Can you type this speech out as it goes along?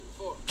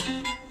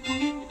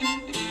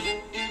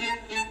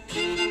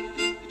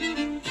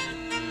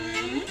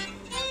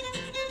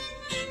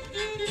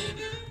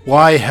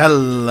Why,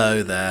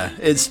 hello there.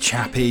 It's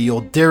Chappie,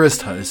 your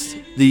dearest host,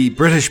 the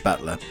British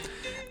Butler.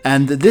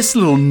 And this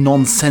little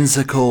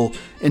nonsensical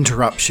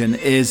interruption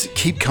is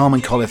Keep Calm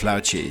and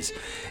Cauliflower Cheese.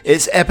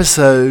 It's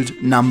episode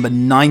number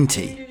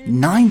 90.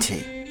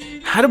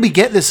 90? How did we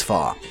get this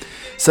far?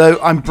 So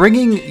I'm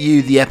bringing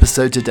you the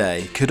episode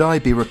today. Could I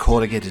be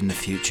recording it in the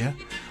future?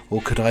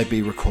 Or could I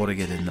be recording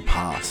it in the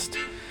past?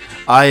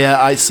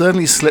 I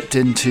certainly slipped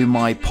into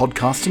my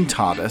podcasting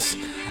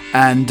TARDIS,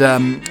 and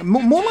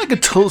more like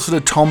a sort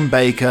of Tom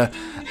Baker,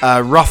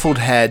 ruffled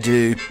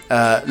hairdo,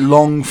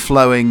 long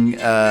flowing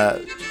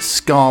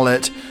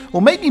scarlet,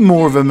 or maybe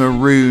more of a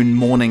maroon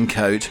morning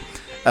coat,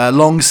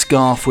 long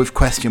scarf with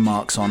question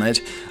marks on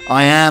it.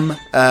 I am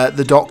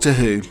the Doctor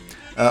Who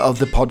of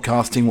the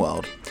podcasting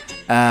world.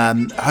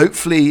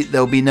 Hopefully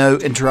there'll be no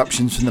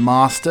interruptions from the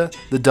Master,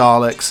 the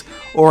Daleks,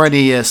 or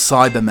any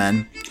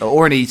Cybermen,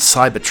 or any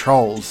Cyber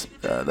Trolls,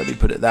 let me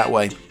put it that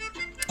way,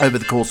 over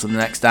the course of the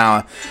next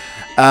hour.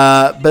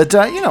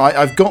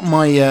 I've got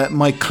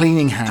my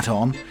cleaning hat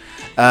on,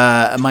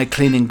 and my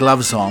cleaning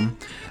gloves on.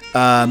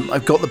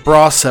 I've got the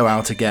Brasso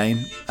out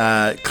again,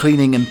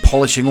 cleaning and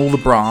polishing all the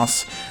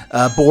brass,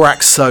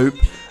 borax soap,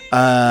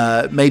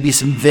 maybe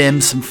some Vim,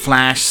 some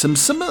Flash,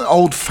 some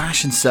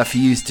old-fashioned stuff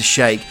you used to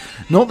shake.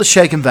 Not the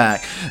shake and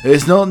vac.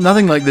 It's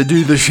nothing like the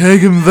do the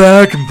shake and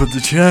vac and put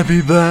the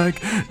chappy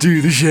back.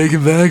 Do the shake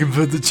and vac and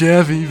put the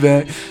chappy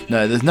back.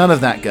 No, there's none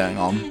of that going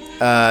on.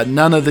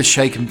 None of the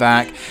shake and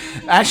vac.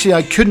 Actually,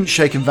 I couldn't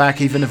shake and vac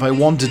even if I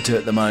wanted to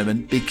at the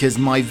moment because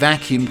my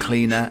vacuum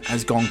cleaner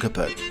has gone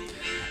kaput.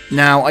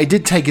 Now, I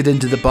did take it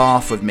into the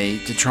bath with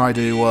me to try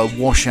to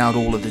wash out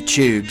all of the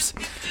tubes,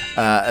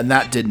 and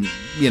that didn't,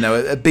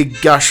 a big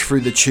gush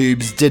through the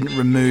tubes didn't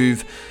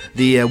remove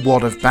the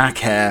wad of back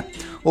hair.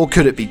 Or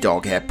could it be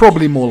dog hair?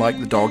 Probably more like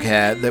the dog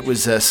hair that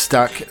was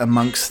stuck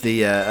amongst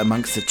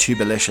the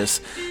tubulicious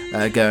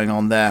going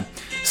on there.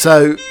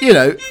 So,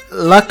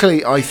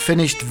 luckily I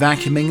finished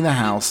vacuuming the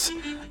house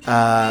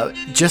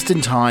just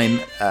in time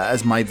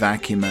as my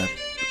vacuum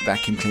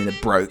cleaner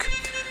broke.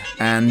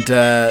 And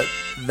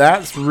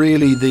that's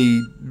really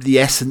the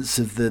essence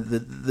of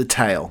the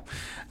tale.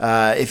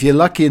 If you're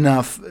lucky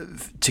enough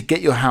to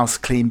get your house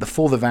clean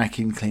before the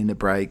vacuum cleaner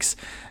breaks,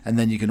 and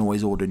then you can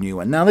always order a new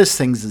one. Now this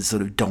thing's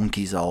sort of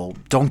donkey years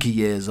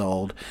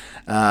old.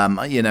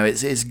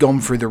 It's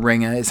gone through the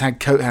ringer. It's had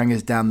coat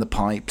hangers down the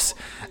pipes.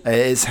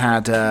 It's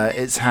had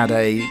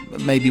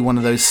maybe one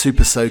of those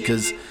super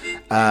soakers.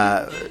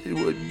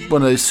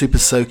 One of those super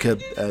soaker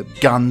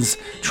guns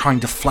trying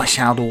to flush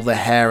out all the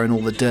hair and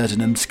all the dirt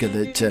and umska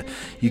that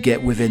you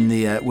get within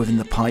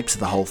the pipes of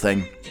the whole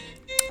thing.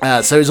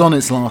 So it's on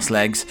its last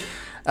legs.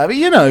 But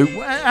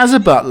as a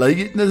butler,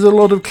 there's a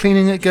lot of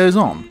cleaning that goes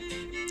on.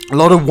 A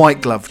lot of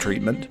white glove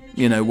treatment,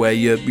 where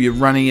you're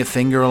running your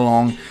finger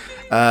along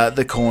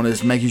the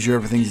corners, making sure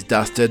everything's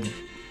dusted.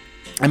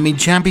 I mean,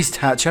 Chappie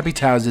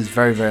Towers is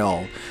very, very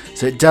old,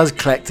 so it does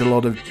collect a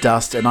lot of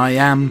dust, and I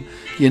am,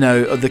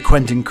 of the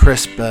Quentin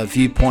Crisp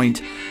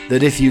viewpoint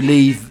that if you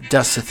leave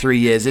dust for 3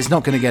 years, it's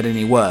not going to get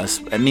any worse.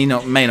 It may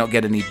not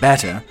get any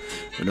better,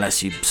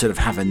 unless you sort of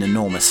have an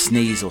enormous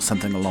sneeze or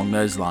something along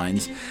those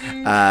lines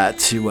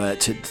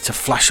to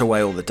flush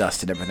away all the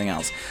dust and everything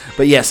else.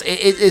 But yes,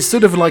 it's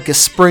sort of like a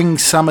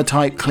spring-summer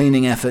type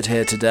cleaning effort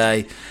here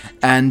today,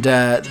 and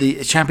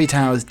the Chappie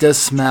Towers does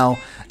smell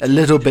a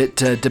little bit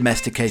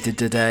domesticated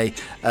today,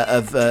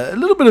 of a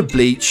little bit of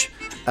bleach,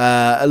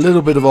 a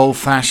little bit of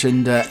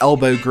old-fashioned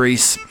elbow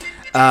grease,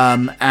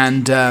 and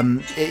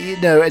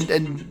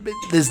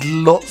there's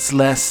lots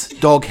less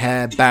dog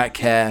hair, back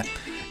hair,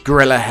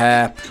 gorilla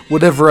hair,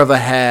 whatever other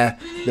hair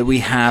that we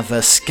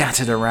have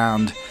scattered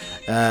around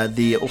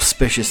the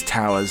auspicious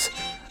towers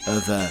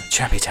of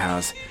Chappie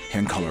Towers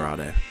here in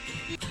Colorado.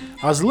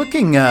 I was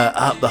looking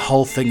up the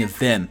whole thing of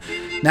Vim.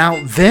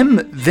 Now, Vim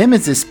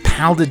is this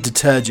powdered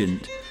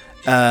detergent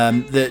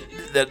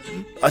that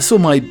I saw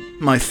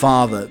my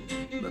father,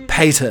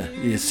 Pater,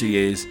 used to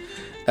use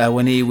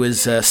when he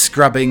was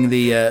scrubbing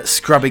the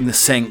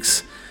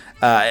sinks.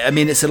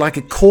 It's like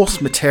a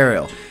coarse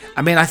material.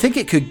 I think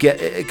it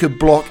could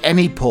block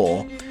any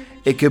pore.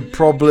 It could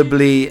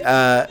probably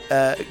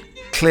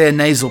clear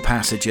nasal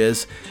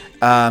passages,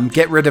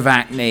 get rid of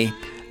acne,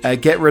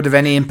 get rid of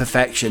any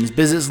imperfections,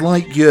 because it's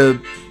like you're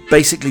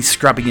basically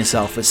scrubbing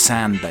yourself with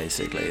sand.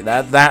 Basically,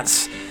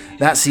 that's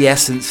the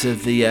essence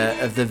of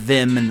the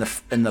Vim and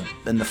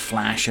the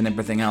Flash and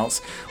everything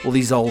else. All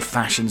these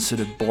old-fashioned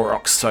sort of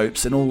borax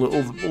soaps and all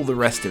the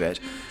rest of it.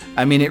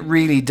 It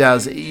really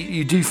does.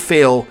 You do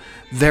feel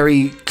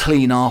very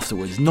clean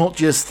afterwards. Not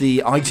just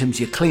the items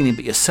you're cleaning,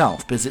 but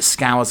yourself, because it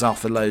scours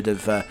off a load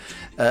of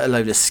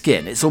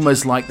skin. It's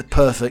almost like the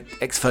perfect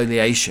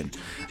exfoliation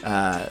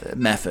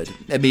method.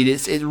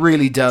 It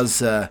really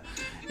does.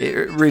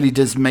 It really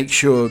does make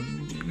sure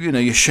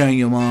you're showing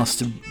your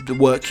master the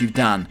work you've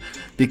done,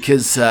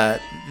 because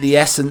the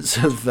essence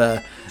of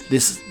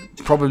this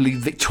probably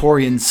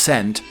Victorian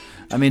scent.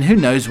 Who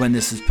knows when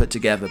this was put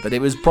together, but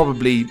it was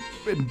probably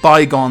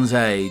bygone's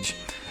age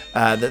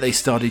that they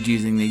started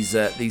using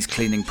these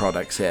cleaning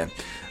products here.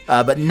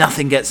 but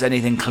nothing gets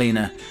anything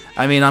cleaner.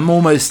 I mean, I'm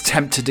almost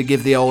tempted to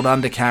give the old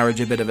undercarriage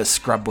a bit of a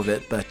scrub with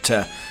it, but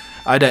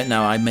I don't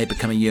know. I may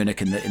become a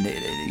eunuch in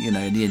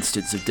the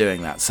instance of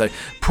doing that. So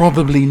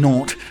probably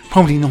not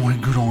a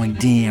good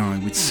idea, I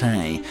would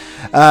say.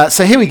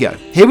 So here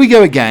we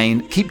go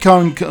again. Keep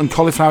going on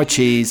cauliflower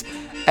cheese,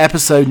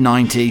 episode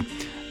 90,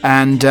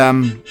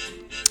 and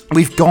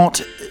we've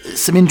got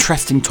some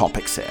interesting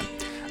topics here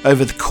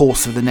over the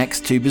course of the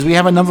next two, because we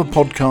have another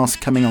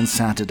podcast coming on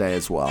Saturday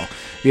as well.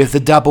 We have the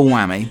double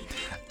whammy.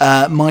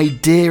 My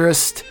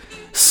dearest,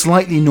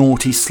 slightly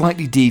naughty,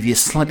 slightly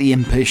devious, slightly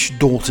impish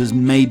daughters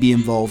may be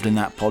involved in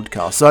that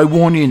podcast. So I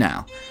warn you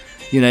now,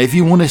 if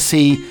you want to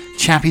see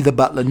Chappie the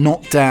Butler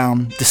knocked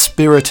down,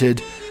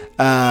 dispirited,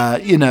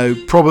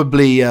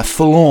 probably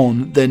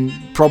forlorn, then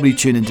probably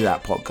tune into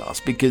that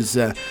podcast, because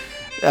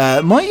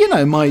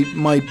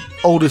my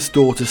oldest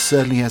daughter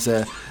certainly has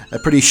a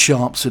pretty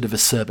sharp sort of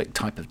acerbic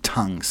type of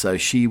tongue, so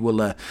she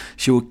will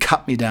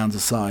cut me down to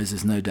size,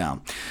 there's no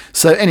doubt.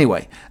 So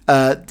anyway,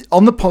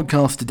 on the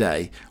podcast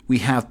today, we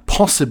have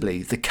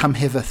possibly the come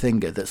hither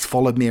thinger that's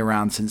followed me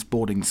around since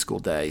boarding school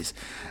days.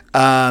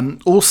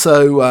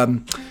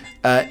 Also,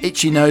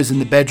 itchy nose in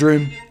the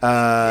bedroom,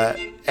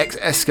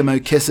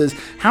 Eskimo kisses.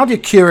 How do you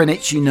cure an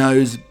itchy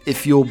nose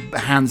if your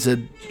hands are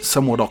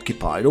somewhat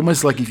occupied?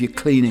 Almost like if you're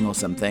cleaning or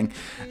something.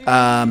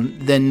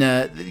 Then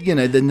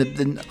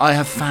I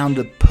have found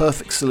a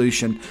perfect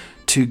solution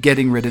to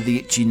getting rid of the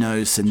itchy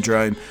nose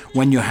syndrome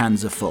when your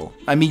hands are full.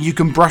 I mean, you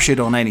can brush it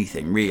on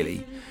anything,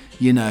 really.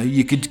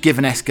 You could give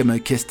an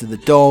Eskimo kiss to the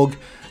dog,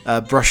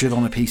 brush it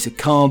on a piece of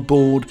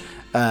cardboard,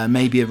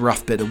 maybe a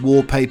rough bit of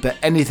wallpaper,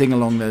 anything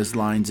along those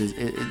lines.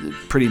 It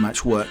pretty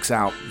much works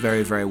out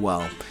very, very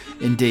well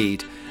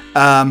indeed.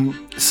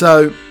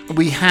 So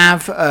we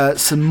have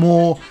some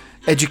more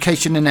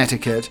education and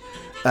etiquette,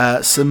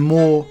 some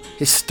more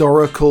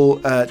historical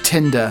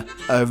Tinder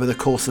over the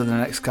course of the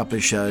next couple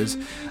of shows.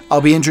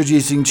 I'll be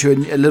introducing to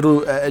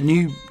a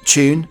new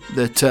tune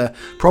that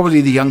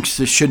probably the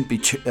youngsters shouldn't be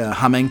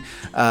humming,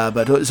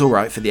 but it's all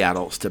right for the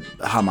adults to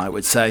hum, I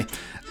would say.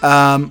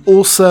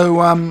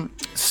 Also,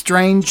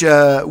 strange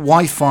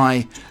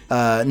Wi-Fi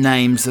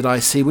names that I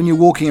see when you're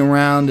walking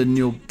around and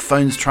your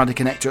phone's trying to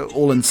connect to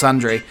all and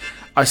sundry.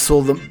 I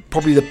saw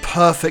probably the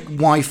perfect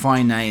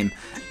Wi-Fi name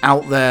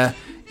out there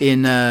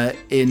in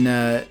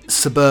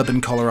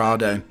suburban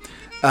Colorado.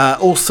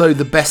 Also,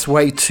 the best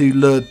way to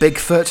lure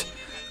Bigfoot.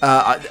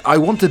 I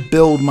want to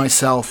build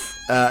myself.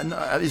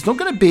 It's not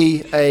going to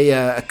be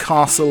a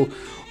castle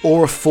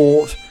or a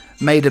fort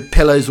made of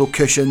pillows or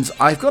cushions.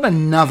 I've got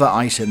another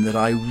item that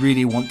I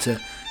really want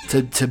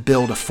to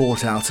build a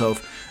fort out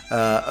of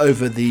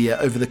over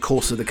the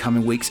course of the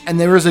coming weeks, and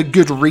there is a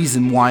good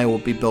reason why I will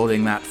be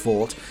building that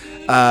fort.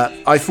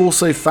 I've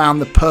also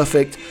found the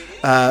perfect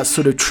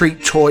sort of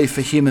treat toy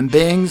for human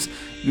beings.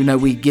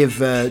 We give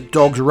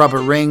dogs rubber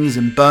rings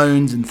and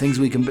bones and things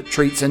we can put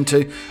treats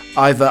into.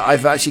 I've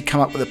actually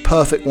come up with a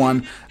perfect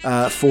one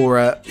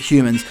for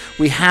humans.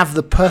 We have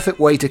the perfect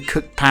way to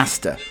cook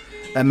pasta.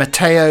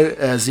 Matteo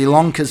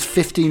Zilonka's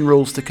 15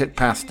 Rules to Cook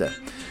Pasta.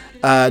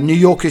 New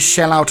Yorker's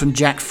shell out and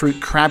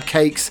jackfruit crab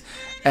cakes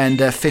and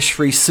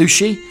fish-free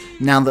sushi,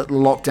 now that the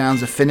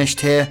lockdowns are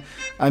finished here.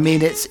 I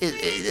mean,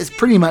 it's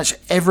pretty much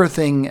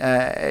everything.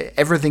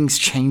 Everything's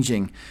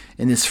changing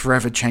in this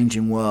forever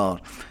changing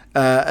world.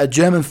 A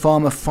German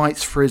farmer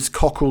fights for his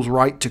cockerel's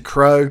right to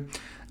crow.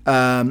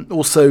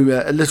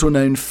 Also, a little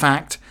known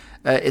fact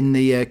in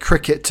the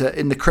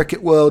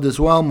cricket world as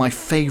well. My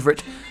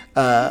favourite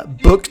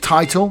book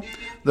title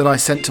that I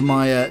sent to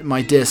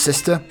my dear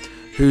sister,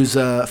 whose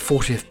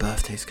 40th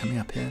birthday is coming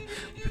up here.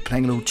 We'll be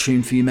playing a little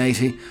tune for you,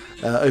 matey,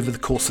 over the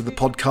course of the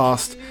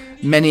podcast.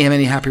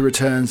 Many happy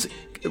returns.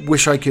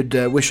 Wish I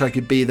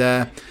could be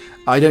there.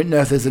 I don't know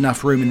if there's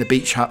enough room in the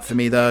beach hut for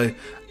me though.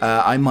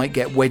 I might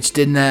get wedged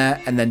in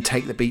there and then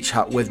take the beach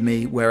hut with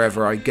me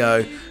wherever I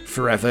go,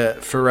 forever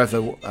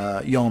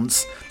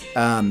yonce.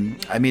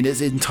 I mean,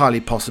 it's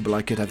entirely possible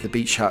I could have the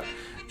beach hut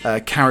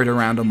carried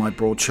around on my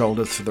broad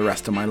shoulders for the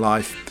rest of my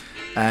life,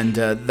 and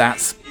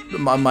that's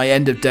my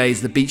end of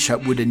days. The beach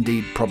hut would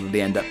indeed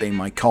probably end up being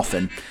my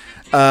coffin.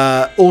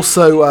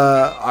 Also,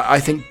 I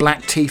think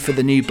black tea for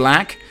the new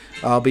black.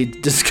 I'll be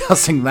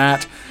discussing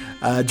that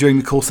during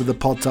the course of the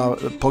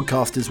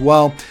podcast as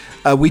well.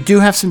 We do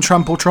have some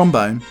Trump or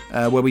Trombone,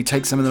 where we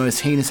take some of the most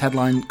heinous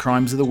headline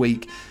crimes of the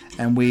week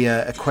and we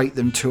equate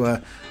them to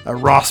a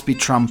raspy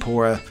Trump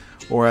or an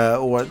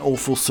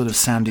awful sort of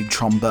sounding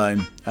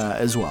trombone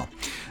as well.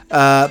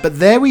 But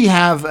there we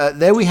have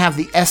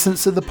the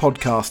essence of the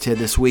podcast here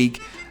this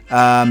week.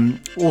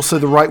 Also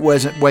the right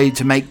way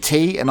to make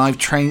tea, and I've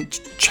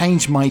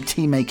changed my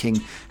tea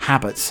making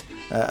habits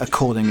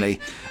accordingly.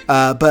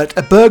 But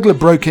a burglar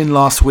broke in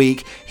last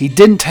week. He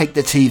didn't take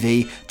the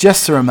TV,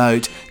 just the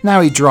remote.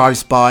 Now he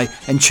drives by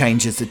and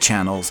changes the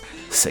channels.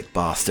 Sick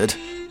bastard.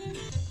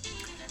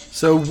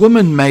 So a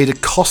woman made a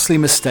costly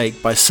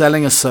mistake by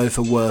selling a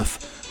sofa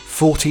worth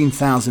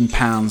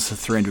 £14,000 for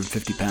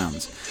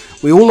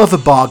 £350. We all love a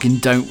bargain,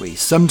 don't we?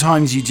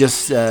 Sometimes you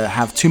just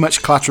have too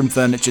much clutter and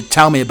furniture.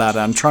 Tell me about it.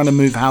 I'm trying to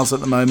move house at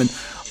the moment.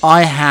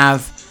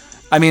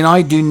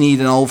 I do need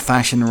an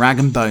old-fashioned rag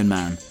and bone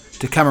man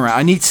to come around.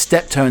 I need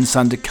Steptoe and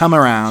Son to come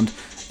around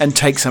and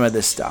take some of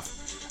this stuff.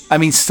 I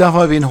mean, stuff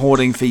I've been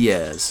hoarding for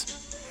years.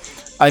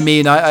 I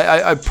mean,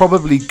 I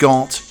probably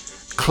got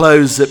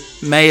clothes that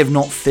may have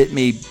not fit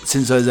me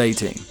since I was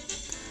 18.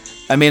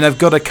 I mean, I've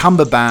got a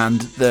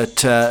cummerbund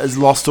that has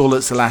lost all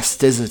its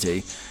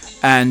elasticity,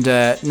 and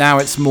now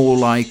it's more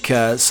like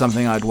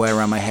something I'd wear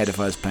around my head if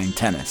I was playing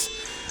tennis.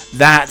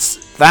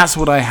 That's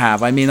what I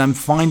have. I mean, I'm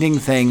finding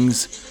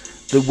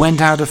things that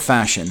went out of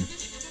fashion.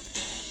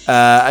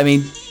 I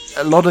mean,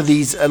 a lot of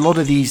these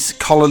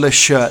collarless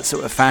shirts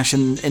that were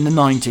fashion in the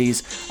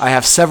 90s. I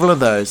have several of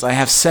those. I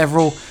have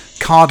several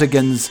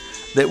cardigans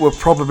that were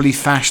probably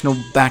fashionable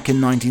back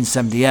in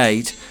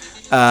 1978.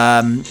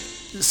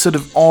 Sort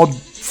of odd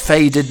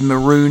faded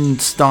maroon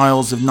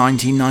styles of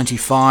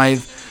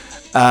 1995.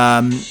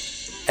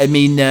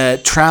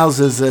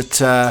 Trousers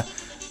that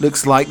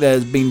looks like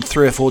there's been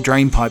 3 or 4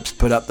 drain pipes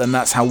put up, then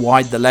that's how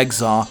wide the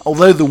legs are.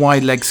 Although the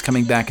wide legs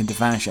coming back into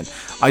fashion.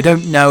 I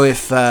don't know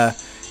if the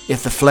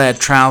flared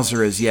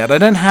trouser is yet. I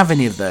don't have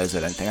any of those,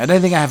 I don't think. I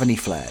don't think I have any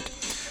flared.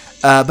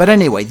 But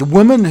anyway, the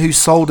woman who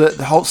sold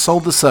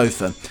the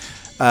sofa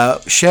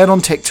shared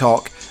on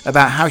TikTok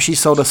about how she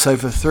sold a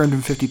sofa for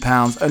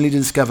 £350, only to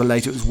discover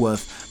later it was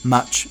worth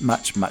much,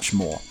 much, much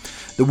more.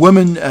 The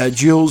woman,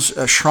 Jules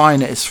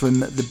Schreiner, is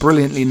from the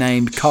brilliantly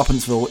named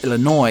Carpentersville,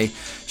 Illinois.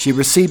 She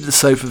received the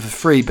sofa for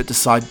free but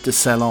decided to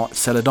sell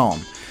it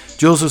on.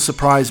 Jules was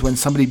surprised when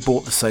somebody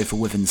bought the sofa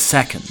within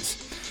seconds.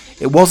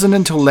 It wasn't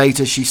until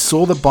later she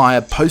saw the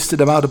buyer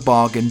posted about a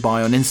bargain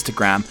buy on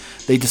Instagram.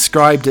 They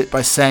described it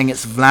by saying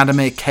it's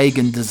Vladimir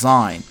Kagan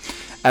design,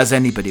 as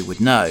anybody would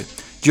know.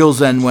 Jules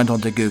then went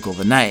on to Google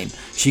the name.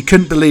 She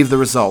couldn't believe the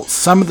results.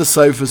 Some of the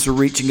sofas were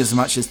reaching as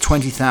much as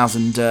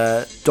 $20,000,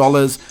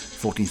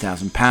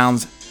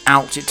 £14,000.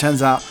 Ouch, it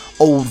turns out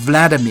old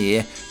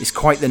Vladimir is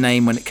quite the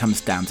name when it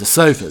comes down to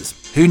sofas.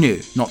 Who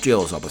knew? Not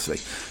Jules, obviously.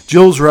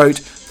 Jules wrote,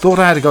 "Thought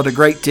I had got a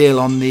great deal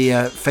on the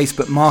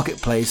Facebook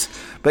Marketplace,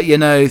 but you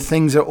know,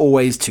 things are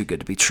always too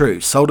good to be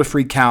true. Sold a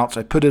free couch.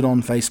 I put it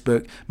on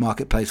Facebook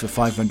Marketplace for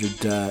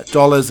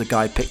 $500. A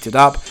guy picked it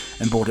up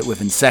and bought it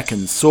within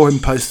seconds. Saw him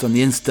post on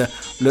the Insta,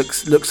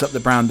 looks up the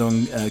brand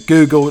on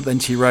Google. Then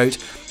she wrote,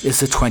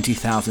 it's a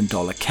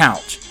 $20,000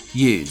 couch,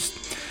 used.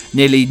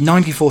 Nearly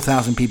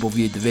 94,000 people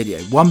viewed the video.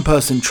 One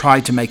person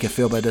tried to make her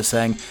feel better,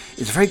 saying,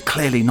 it's very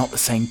clearly not the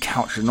same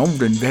couch and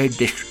often very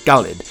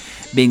discolored.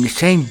 Being the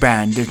same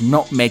brand does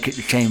not make it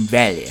the same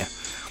value.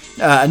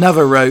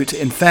 Another wrote,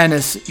 in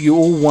fairness, you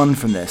all won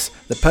from this.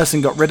 The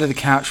person got rid of the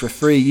couch for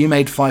free, you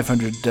made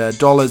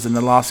 $500, and the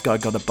last guy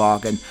got a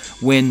bargain.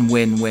 Win,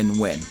 win, win,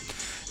 win.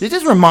 It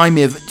does remind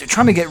me of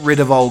trying to get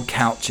rid of old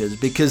couches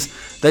because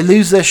they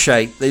lose their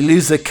shape, they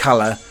lose their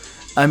colour.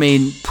 I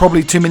mean,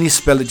 probably too many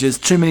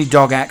spillages, too many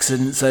dog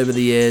accidents over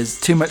the years,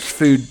 too much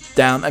food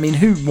down. I mean,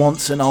 who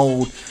wants an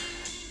old,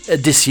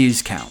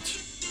 disused couch?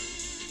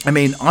 I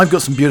mean, I've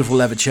got some beautiful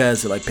leather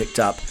chairs that I picked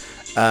up.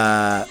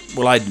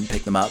 Well, I didn't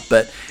pick them up,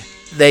 but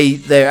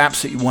they're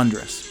absolutely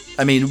wondrous.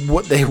 I mean,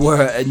 what they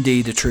were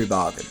indeed a true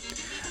bargain.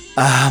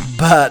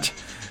 But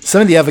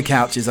some of the other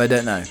couches, I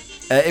don't know.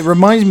 It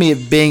reminds me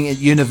of being at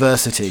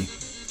university,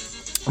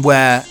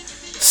 where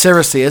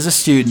seriously, as a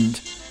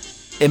student,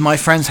 in my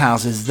friends'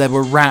 houses, there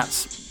were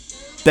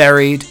rats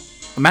buried,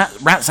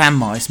 rats and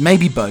mice,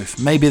 maybe both.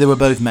 Maybe they were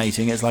both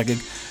mating. It's like a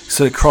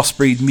sort of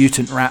crossbreed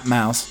mutant rat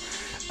mouse.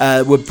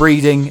 Were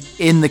breeding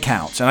in the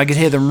couch, and I could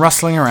hear them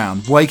rustling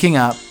around, waking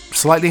up,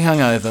 slightly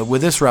hungover,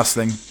 with this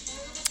rustling.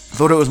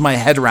 Thought it was my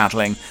head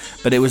rattling,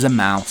 but it was a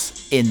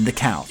mouse in the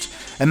couch.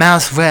 A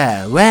mouse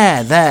where?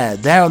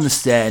 There on the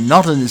stair,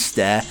 not on the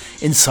stair,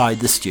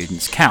 inside the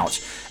student's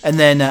couch. And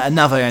then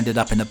another ended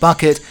up in a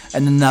bucket,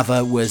 and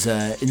another was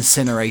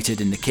incinerated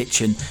in the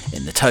kitchen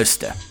in the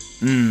toaster.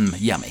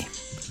 Yummy.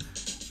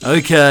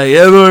 Okay,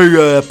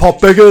 hello pop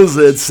pickers,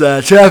 it's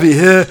Chaffee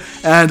here,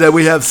 and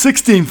we have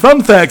 16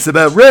 fun facts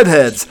about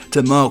redheads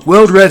to mark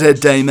World Redhead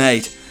Day,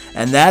 mate.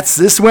 And that's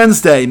this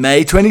Wednesday,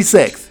 May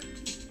 26th.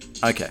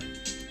 Okay.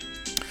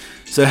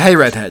 So, hey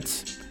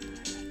redheads.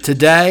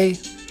 Today,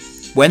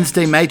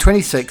 Wednesday, May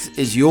 26th,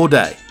 is your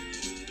day.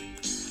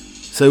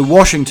 So,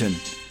 Washington,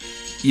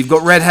 you've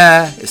got red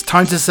hair, it's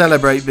time to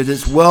celebrate, but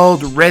it's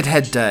World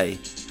Redhead Day.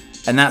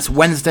 And that's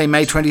Wednesday,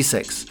 May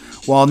 26th.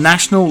 While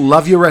National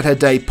Love Your Redhead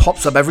Day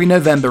pops up every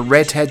November,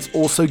 redheads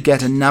also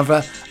get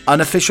another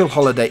unofficial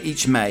holiday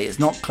each May. It's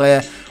not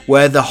clear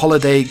where the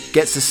holiday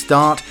gets to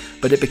start,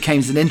 but it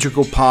becomes an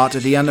integral part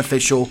of the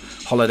unofficial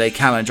holiday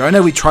calendar. I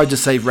know we tried to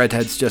save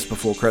redheads just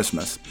before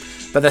Christmas,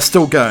 but they're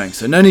still going,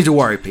 so no need to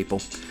worry,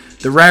 people.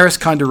 The rarest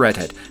kind of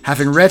redhead.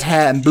 Having red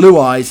hair and blue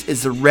eyes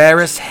is the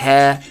rarest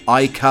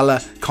hair-eye colour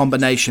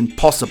combination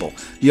possible.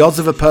 The odds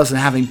of a person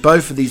having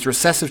both of these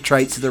recessive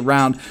traits is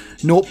around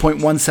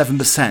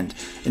 0.17%.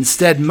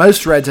 Instead,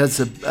 most redheads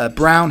have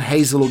brown,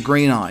 hazel or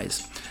green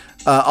eyes.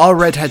 Are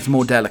redheads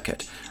more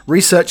delicate?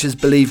 Researchers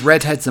believe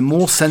redheads are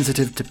more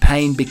sensitive to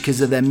pain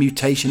because of their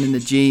mutation in the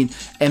gene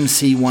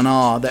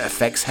MC1R that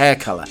affects hair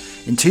colour.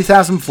 In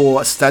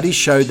 2004, a study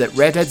showed that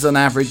redheads on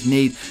average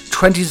need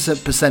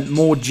 20%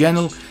 more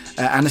general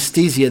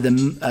anesthesia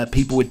than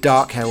people with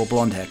dark hair or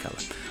blonde hair colour.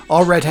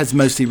 Are redheads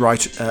mostly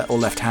right or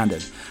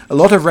left-handed? A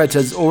lot of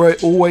redheads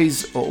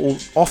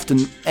often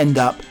end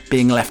up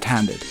being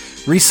left-handed.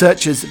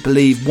 Researchers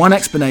believe one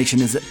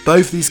explanation is that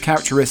both these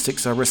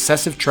characteristics are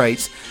recessive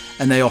traits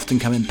and they often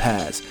come in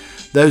pairs.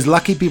 Those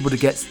lucky people to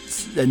get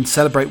and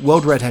celebrate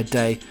World Redhead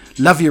Day,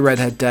 Love Your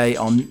Redhead Day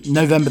on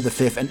November the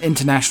 5th and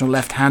International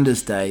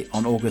Left-Handers Day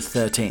on August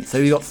 13th. So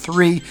you've got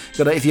three.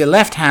 If you're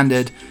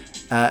left-handed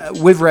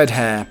with red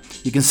hair,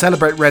 you can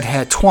celebrate red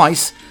hair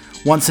twice,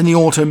 once in the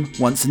autumn,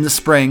 once in the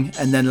spring,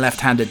 and then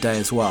Left-Handed Day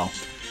as well.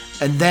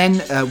 And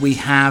then we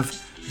have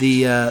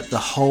the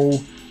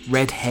whole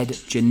redhead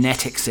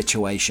genetic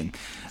situation.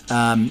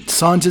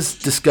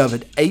 Scientists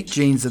discovered 8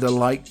 genes that are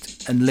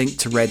liked and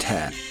linked to red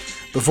hair.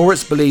 Before,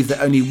 it's believed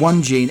that only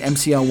one gene,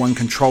 MCR1,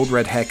 controlled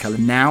red hair colour.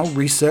 Now,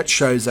 research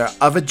shows there are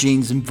other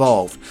genes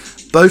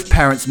involved. Both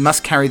parents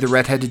must carry the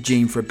red-headed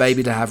gene for a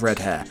baby to have red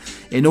hair.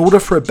 In order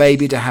for a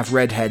baby to have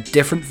red hair,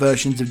 different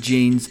versions of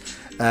genes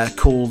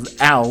called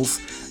ALS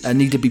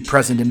need to be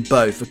present in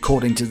both,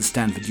 according to the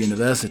Stanford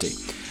University.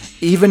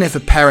 Even if a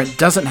parent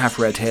doesn't have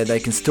red hair, they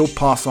can still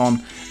pass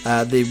on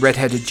the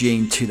red-headed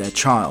gene to their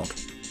child.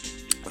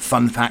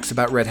 Fun facts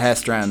about red hair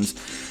strands.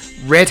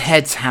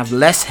 Redheads have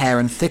less hair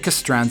and thicker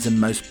strands than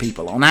most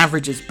people. On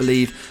average, it's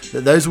believed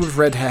that those with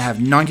red hair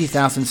have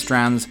 90,000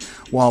 strands,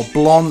 while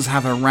blondes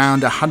have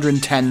around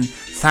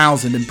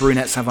 110,000 and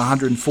brunettes have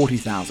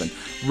 140,000.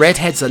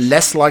 Redheads are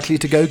less likely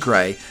to go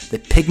grey. The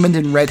pigment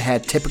in red hair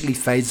typically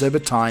fades over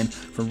time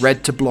from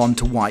red to blonde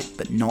to white,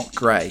 but not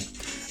grey.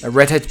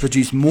 Redheads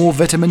produce more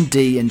vitamin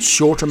D in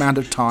shorter amount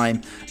of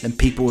time than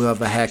people with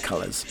other hair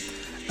colours.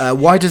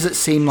 Why does it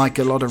seem like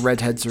a lot of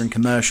redheads are in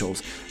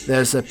commercials?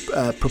 There's a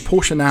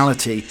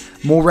proportionality.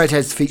 More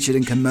redheads featured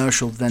in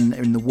commercials than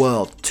in the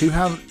world.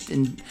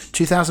 In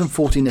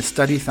 2014, a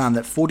study found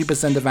that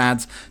 40% of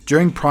ads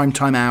during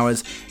primetime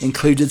hours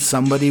included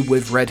somebody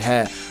with red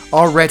hair.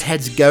 Are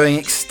redheads going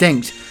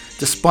extinct?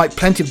 Despite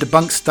plenty of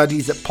debunked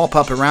studies that pop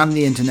up around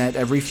the internet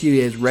every few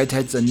years,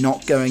 redheads are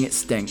not going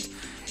extinct.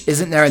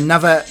 Isn't there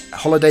another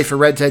holiday for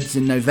redheads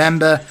in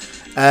November?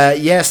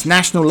 Yes,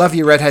 National Love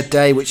Your Redhead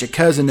Day, which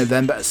occurs in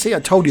November. See, I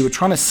told you, we're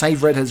trying to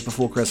save redheads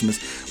before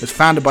Christmas. Was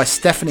founded by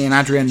Stephanie and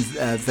Adrienne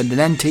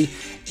Vendenti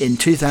in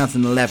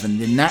 2011.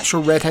 The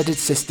Natural Redheaded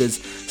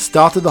Sisters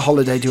started the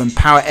holiday to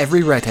empower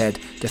every redhead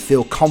to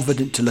feel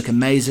confident to look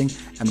amazing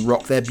and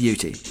rock their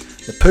beauty.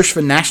 The push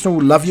for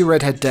National Love Your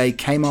Redhead Day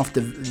came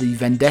after the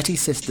Vendetti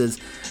sisters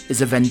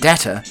is a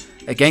vendetta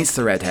against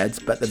the redheads,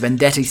 but the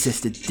Vendetti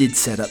sisters did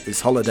set up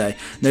this holiday.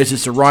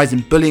 Noticed a rise in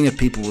bullying of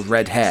people with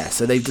red hair,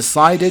 so they've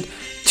decided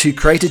to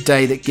create a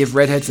day that give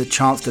redheads a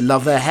chance to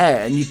love their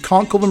hair, and you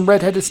can't call them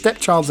redheaded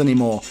stepchilds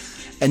anymore.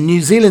 And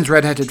New Zealand's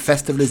Redheaded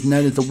Festival is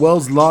known as the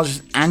world's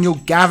largest annual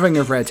gathering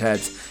of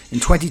redheads. In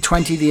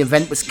 2020, the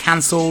event was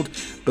cancelled,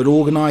 but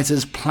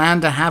organisers plan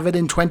to have it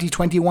in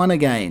 2021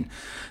 again.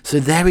 So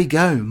there we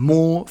go,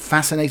 more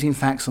fascinating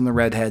facts on the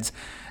redheads.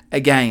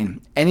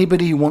 Again,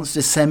 anybody who wants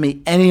to send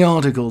me any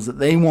articles that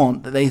they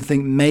want, that they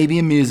think may be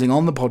amusing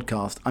on the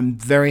podcast, I'm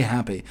very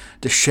happy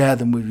to share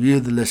them with you,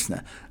 the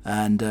listener.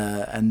 And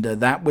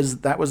that was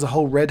the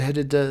whole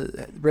redheaded.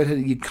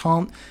 You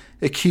can't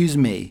accuse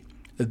me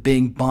of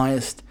being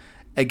biased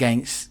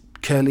against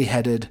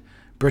curly-headed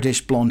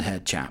British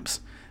blonde-haired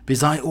chaps,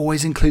 because I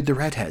always include the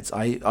redheads.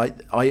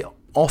 I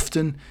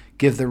often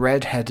give the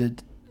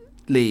redheaded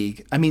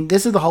league. I mean,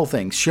 this is the whole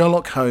thing.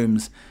 Sherlock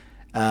Holmes.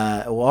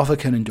 Or Arthur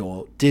Conan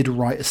Doyle did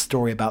write a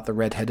story about the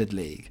Red-Headed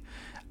League.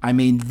 I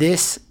mean,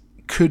 this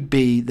could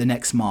be the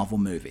next Marvel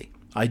movie.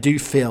 I do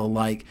feel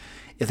like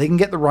if they can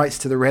get the rights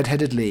to the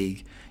Red-Headed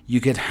League, you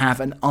could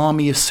have an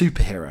army of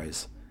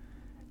superheroes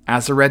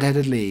as the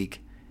Red-Headed League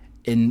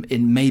in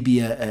maybe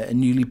a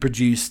newly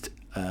produced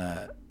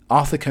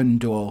Arthur Conan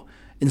Doyle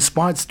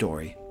inspired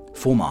story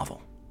for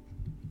Marvel.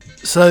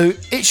 So,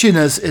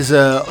 itchiness is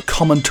a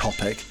common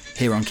topic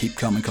here on Keep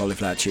Calm and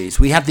Cauliflower Cheese.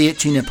 We had the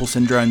itchy nipple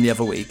syndrome the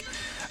other week.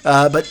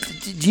 But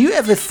do you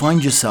ever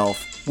find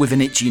yourself with an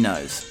itchy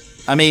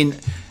nose? I mean,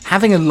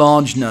 having a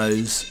large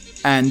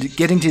nose and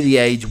getting to the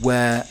age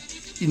where,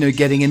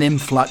 getting an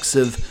influx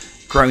of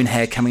grown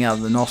hair coming out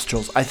of the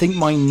nostrils, I think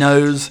my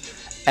nose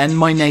and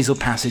my nasal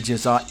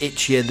passages are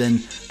itchier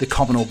than the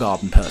common or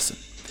garden person.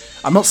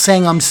 I'm not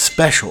saying I'm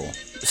special.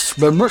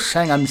 I'm not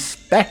saying I'm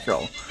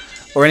special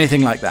or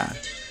anything like that.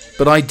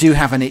 But I do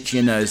have an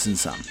itchier nose than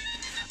some.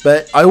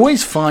 But I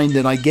always find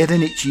that I get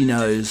an itchy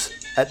nose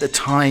at the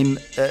time,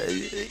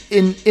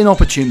 in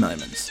inopportune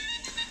moments.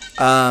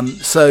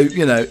 So,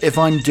 if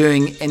I'm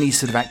doing any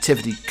sort of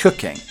activity,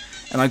 cooking,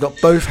 and I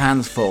got both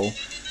hands full,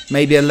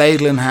 maybe a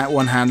ladle in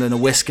one hand and a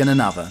whisk in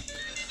another,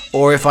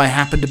 or if I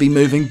happen to be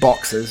moving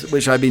boxes,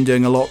 which I've been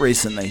doing a lot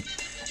recently,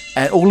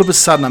 and all of a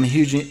sudden I'm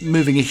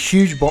moving a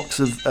huge box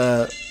of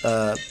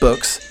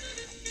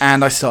books,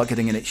 and I start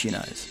getting an itchy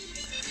nose.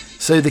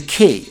 So the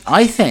key,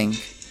 I think,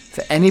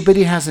 for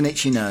anybody who has an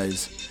itchy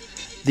nose,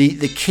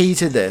 the key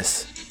to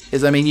this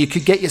is, you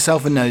could get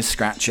yourself a nose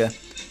scratcher,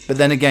 but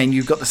then again,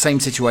 you've got the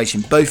same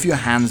situation. Both your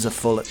hands are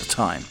full at the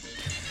time.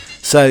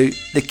 So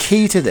the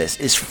key to this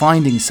is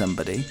finding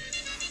somebody.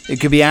 It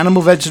could be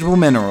animal, vegetable,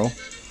 mineral.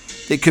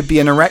 It could be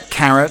an erect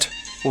carrot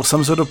or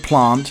some sort of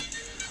plant,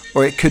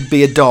 or it could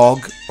be a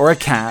dog or a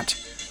cat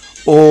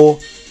or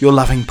your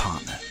loving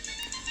partner.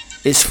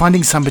 It's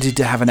finding somebody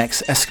to have an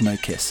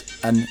Eskimo kiss,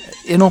 an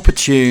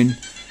inopportune,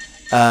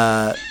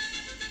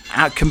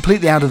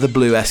 completely out of the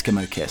blue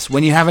Eskimo kiss.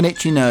 When you have an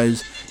itchy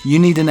nose, you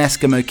need an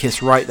Eskimo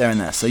kiss right there and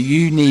there. So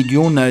you need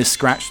your nose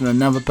scratched on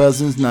another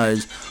person's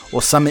nose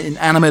or some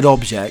inanimate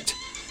object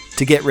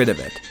to get rid of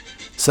it.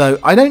 So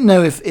I don't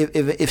know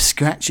if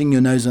scratching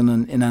your nose on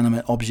an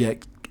inanimate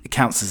object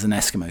counts as an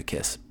Eskimo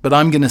kiss, but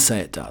I'm going to say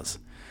it does.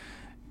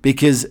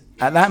 Because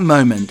at that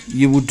moment,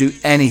 you will do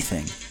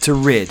anything to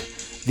rid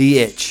the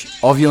itch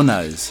of your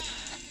nose,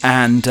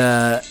 and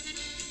the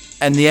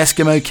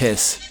Eskimo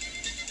kiss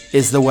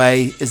is the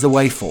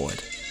way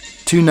forward.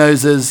 Two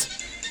noses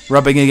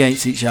rubbing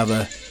against each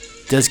other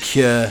does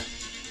cure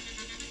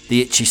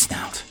the itchy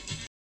snout.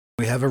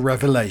 We have a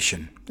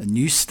revelation. A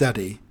new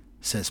study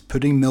says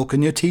putting milk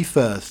in your tea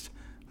first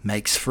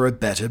makes for a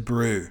better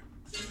brew.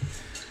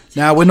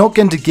 Now, we're not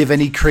going to give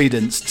any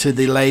credence to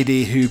the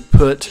lady who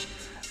put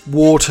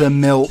water,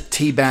 milk,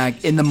 tea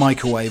bag in the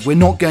microwave. We're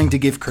not going to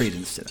give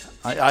credence to that.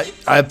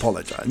 I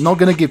apologize. I'm not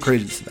going to give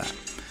credence to that.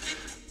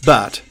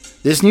 But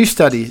this new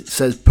study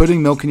says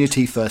putting milk in your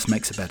tea first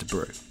makes a better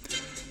brew.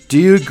 Do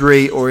you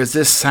agree, or is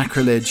this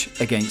sacrilege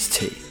against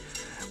tea?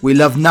 We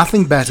love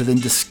nothing better than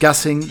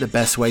discussing the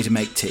best way to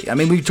make tea.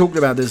 We've talked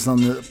about this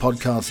on the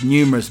podcast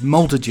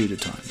multitude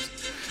of times.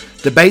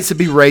 Debates have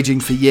been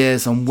raging for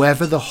years on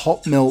whether the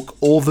hot water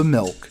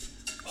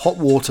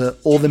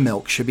or the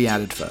milk should be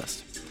added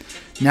first.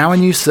 Now a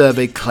new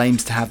survey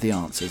claims to have the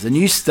answers. A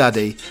new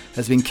study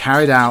has been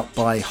carried out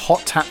by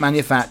hot tap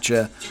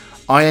manufacturer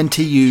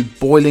INTU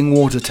Boiling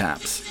Water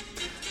Taps.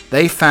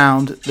 They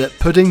found that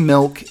putting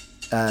milk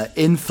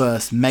in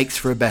first makes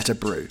for a better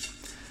brew.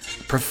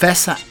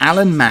 Professor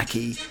Alan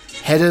Mackey,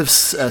 head of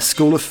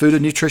School of Food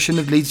and Nutrition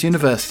of Leeds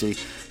University,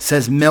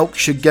 says milk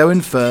should go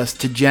in first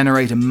to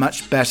generate a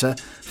much better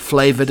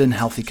flavoured and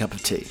healthy cup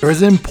of tea. There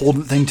is an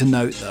important thing to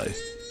note though.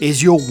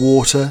 Is your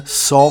water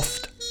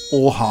soft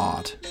or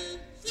hard?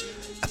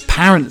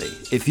 Apparently,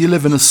 if you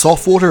live in a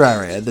soft water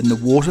area, then the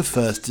water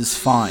first is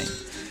fine.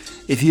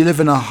 If you live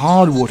in a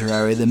hard water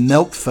area, the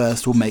milk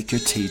first will make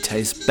your tea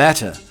taste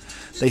better.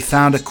 They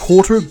found a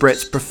quarter of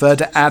Brits prefer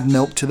to add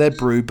milk to their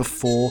brew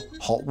before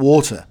hot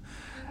water.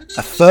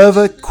 A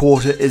further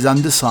quarter is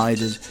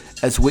undecided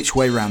as which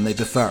way round they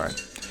prefer it.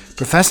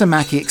 Professor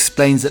Mackey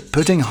explains that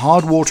putting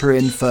hard water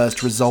in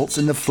first results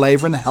in the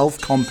flavour and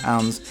health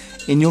compounds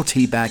in your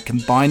tea bag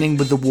combining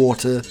with the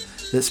water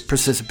that's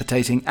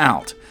precipitating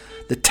out.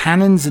 The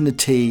tannins in the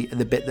tea are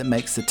the bit that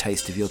makes the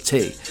taste of your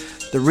tea.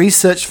 The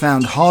research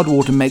found hard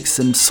water makes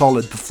them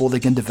solid before they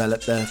can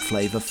develop their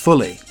flavour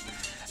fully.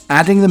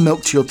 Adding the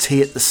milk to your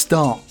tea at the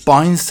start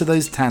binds to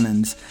those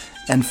tannins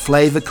and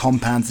flavour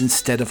compounds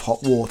instead of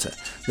hot water.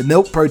 The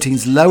milk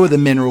proteins lower the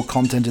mineral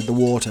content of the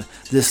water.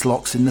 This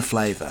locks in the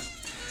flavour.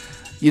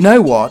 You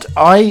know what?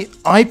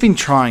 I've been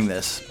trying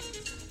this.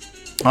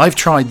 I've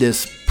tried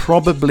this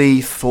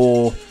probably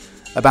for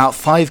about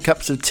 5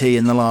 cups of tea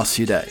in the last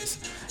few days.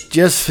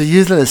 Just for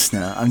you, the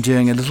listener, I'm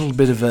doing a little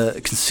bit of a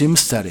consumer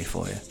study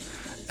for you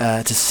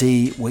to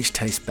see which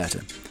tastes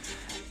better.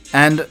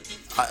 And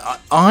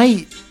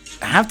I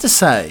have to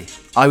say,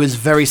 I was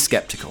very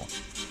skeptical.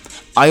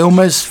 I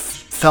almost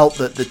felt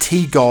that the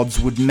tea gods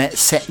would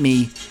set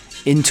me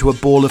into a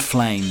ball of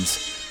flames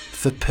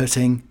for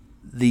putting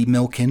the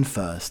milk in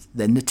first,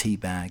 then the tea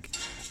bag,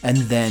 and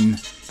then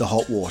the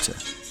hot water.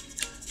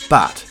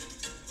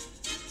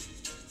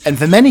 And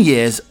for many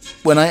years,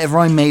 whenever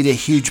I made a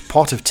huge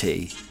pot of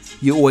tea,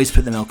 you always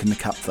put the milk in the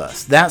cup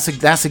first. That's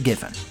a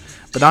given.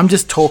 But I'm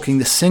just talking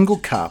the single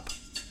cup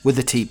with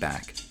the tea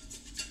bag.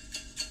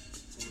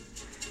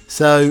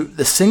 So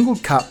the single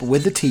cup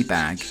with the tea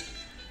bag,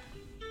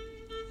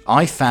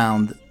 I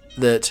found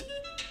that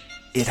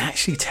it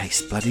actually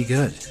tastes bloody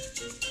good.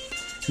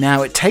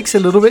 Now it takes a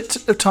little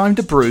bit of time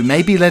to brew,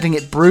 maybe letting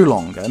it brew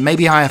longer.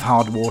 Maybe I have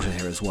hard water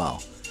here as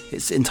well.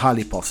 It's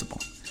entirely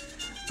possible.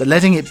 But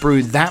letting it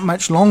brew that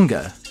much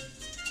longer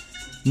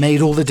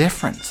made all the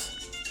difference.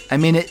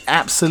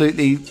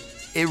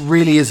 It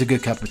really is a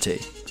good cup of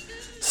tea.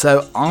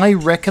 So I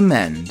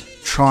recommend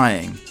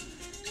trying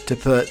to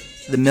put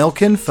the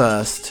milk in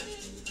first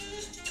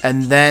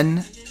and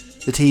then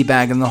the tea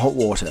bag and the hot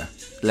water.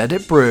 Let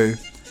it brew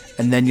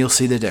and then you'll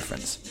see the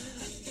difference.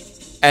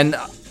 And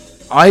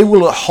I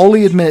will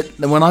wholly admit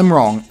that when I'm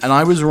wrong, and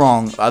I was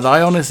wrong,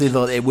 I honestly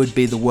thought it would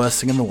be the worst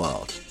thing in the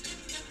world.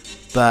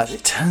 But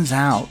it turns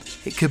out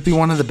it could be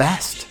one of the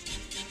best.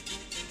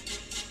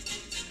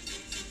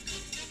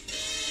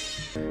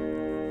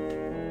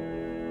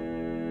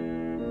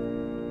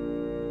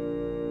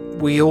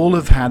 We all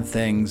have had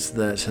things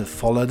that have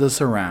followed us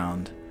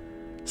around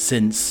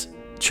since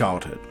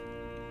childhood.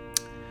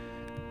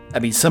 I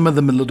mean, some of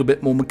them a little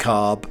bit more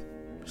macabre,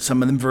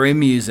 some of them very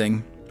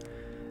amusing,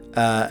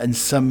 and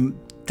some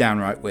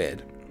downright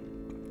weird.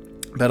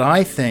 But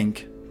I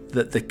think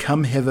that the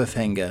come hither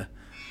finger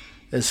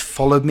has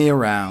followed me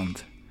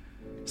around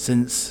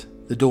since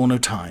the dawn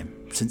of time,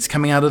 since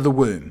coming out of the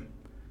womb,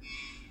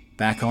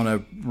 back on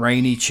a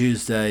rainy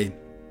Tuesday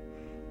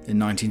in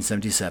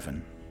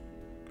 1977.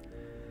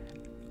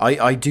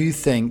 I do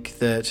think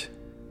that,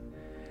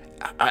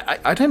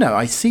 I don't know,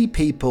 I see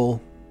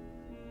people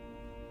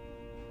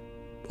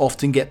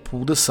often get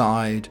pulled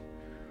aside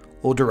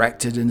or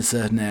directed in a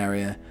certain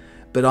area,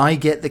 but I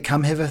get the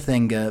come hither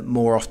finger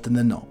more often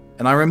than not.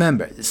 And I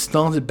remember it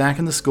started back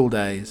in the school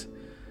days,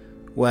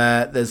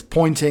 where there's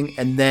pointing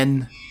and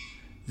then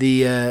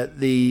the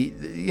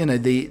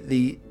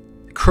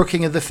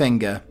crooking of the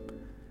finger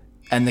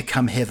and the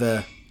come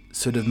hither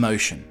sort of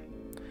motion.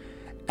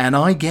 And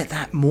I get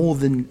that more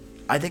than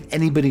I think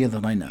anybody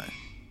that I know.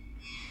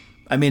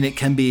 I mean, it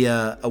can be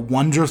a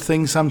wondrous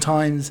thing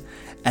sometimes,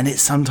 and it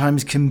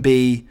sometimes can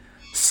be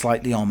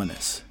slightly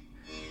ominous.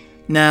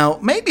 Now,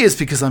 maybe it's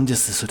because I'm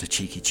just a sort of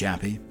cheeky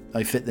chappy.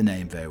 I fit the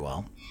name very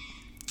well.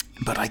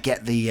 But I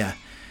get you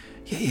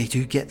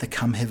do get the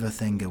come hither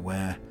finger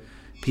where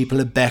people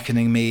are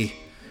beckoning me,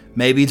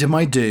 maybe to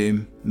my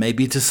doom,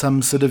 maybe to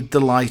some sort of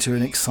delight or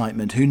an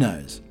excitement, who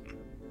knows.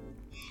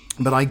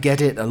 But I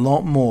get it a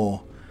lot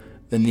more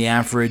than the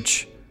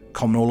average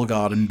common or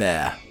garden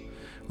bear,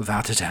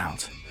 without a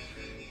doubt.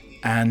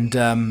 And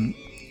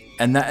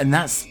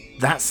that's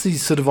the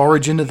sort of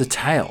origin of the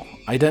tale.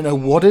 I don't know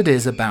what it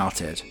is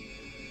about it,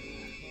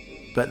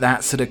 but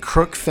that sort of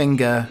crook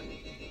finger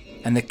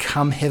and the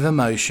come hither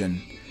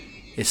motion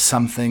is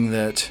something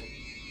that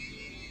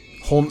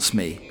haunts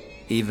me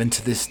even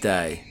to this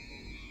day,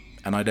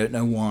 and I don't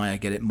know why. I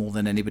get it more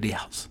than anybody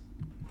else.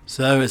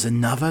 So it's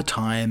another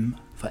time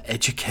for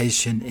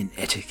education in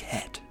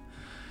etiquette.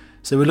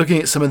 So we're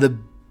looking at some of the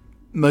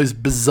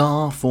most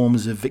bizarre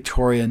forms of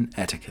Victorian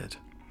etiquette,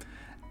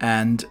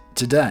 and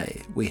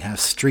today we have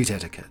street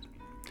etiquette.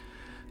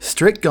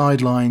 Strict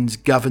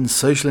guidelines govern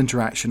social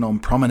interaction on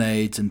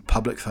promenades and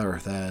public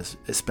thoroughfares,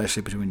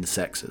 especially between the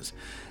sexes.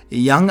 A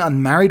young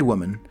unmarried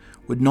woman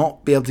would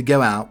not be able to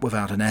go out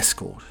without an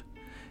escort.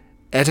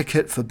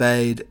 Etiquette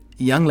forbade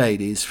young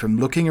ladies from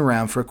looking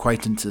around for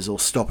acquaintances or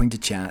stopping to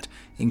chat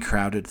in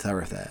crowded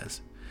thoroughfares.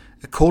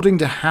 According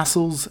to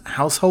Hassel's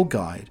Household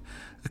Guide,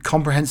 a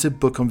comprehensive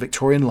book on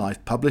Victorian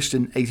life published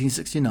in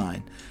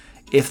 1869,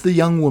 if the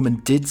young woman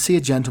did see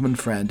a gentleman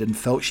friend and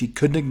felt she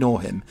couldn't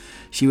ignore him,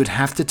 she would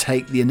have to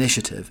take the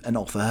initiative and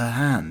offer her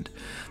hand.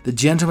 The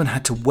gentleman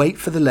had to wait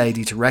for the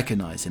lady to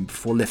recognise him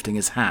before lifting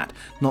his hat,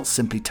 not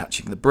simply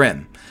touching the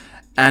brim.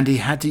 And he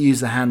had to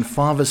use the hand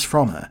farthest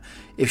from her.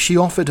 If she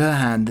offered her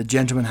hand, the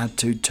gentleman had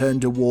to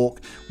turn to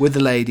walk with the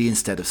lady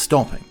instead of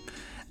stopping.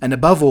 And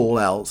above all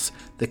else,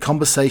 the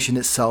conversation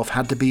itself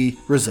had to be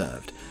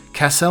reserved.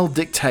 Cassell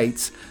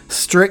dictates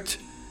strict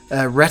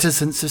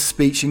reticence of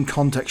speech and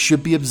contact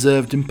should be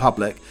observed in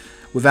public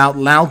without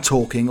loud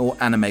talking or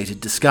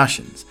animated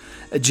discussions.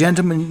 A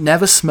gentleman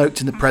never smoked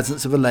in the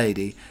presence of a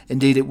lady.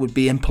 Indeed, it would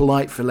be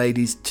impolite for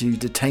ladies to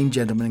detain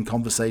gentlemen in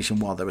conversation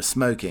while they were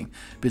smoking,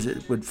 because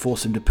it would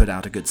force them to put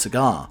out a good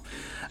cigar.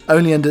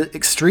 Only under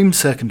extreme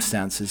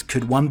circumstances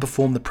could one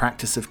perform the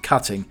practice of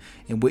cutting,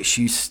 in which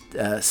you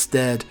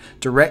stared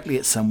directly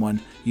at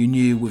someone you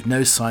knew with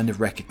no sign of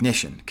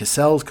recognition.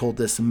 Cassell called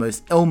this the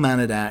most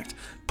ill-mannered act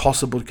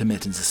possible to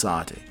commit in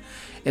society.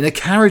 In a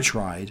carriage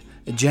ride,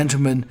 a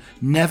gentleman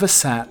never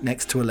sat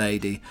next to a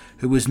lady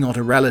who was not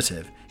a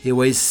relative. He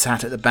always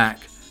sat at the back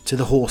to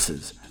the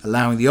horses,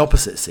 allowing the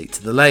opposite seat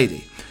to the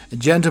lady. A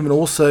gentleman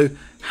also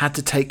had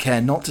to take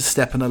care not to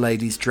step on a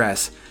lady's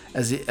dress,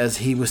 as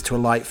he was to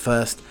alight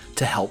first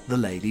to help the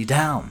lady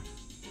down.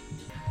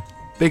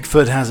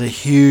 Bigfoot has a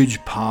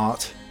huge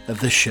part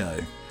of the show.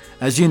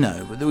 As you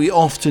know, we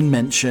often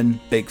mention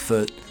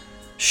Bigfoot,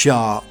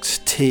 sharks,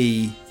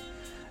 tea.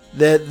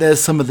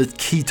 There's some of the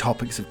key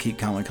topics of Keep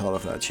Calm and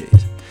Cauliflower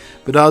Cheese.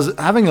 But I was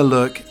having a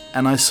look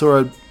and I saw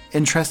an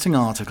interesting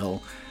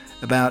article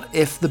about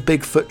if the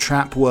Bigfoot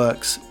trap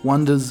works,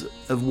 Wonders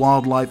of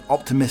Wildlife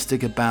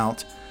optimistic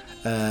about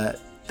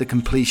the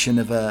completion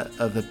of a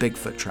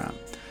Bigfoot trap.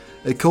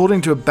 According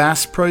to a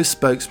Bass Pro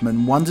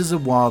spokesman, Wonders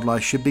of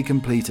Wildlife should be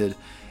completed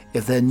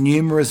if their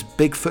numerous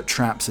Bigfoot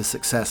traps are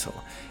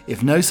successful.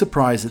 If no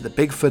surprise that the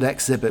Bigfoot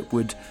exhibit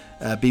would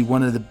be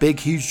one of the big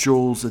huge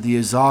draws of the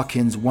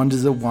Ozarkians'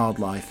 Wonders of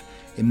Wildlife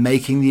in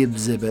making the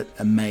exhibit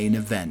a main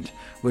event.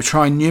 We're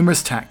trying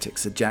numerous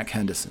tactics, said Jack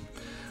Henderson.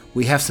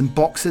 We have some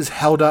boxes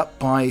held up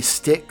by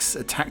sticks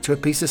attached to a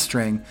piece of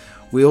string.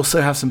 We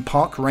also have some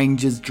park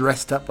rangers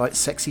dressed up like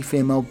sexy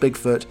female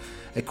Bigfoot,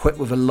 equipped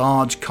with a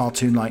large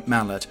cartoon-like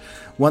mallet.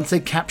 Once they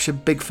capture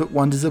Bigfoot,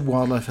 Wonders of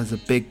Wildlife has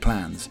big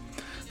plans.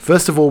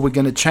 First of all, we're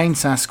going to chain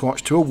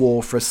Sasquatch to a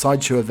wall for a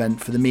sideshow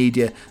event for the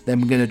media, then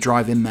we're going to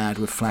drive him mad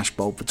with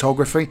flashbulb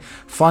photography.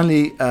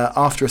 Finally,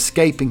 after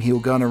escaping, he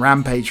will go on a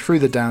rampage through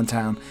the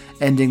downtown,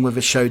 ending with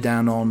a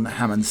showdown on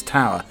Hammond's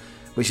Tower.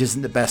 which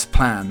isn't the best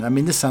plan. I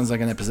mean, this sounds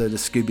like an episode of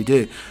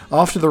Scooby-Doo.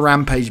 After the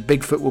rampage,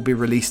 Bigfoot will be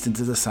released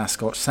into the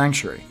Sasquatch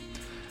Sanctuary.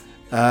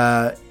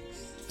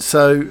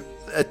 So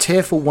a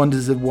tearful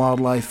Wonders of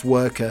Wildlife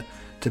worker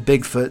to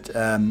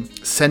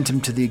Bigfoot sent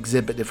him to the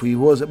exhibit. If it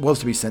was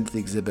to be sent to the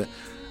exhibit,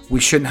 we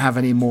shouldn't have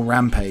any more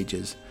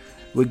rampages.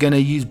 We're going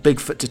to use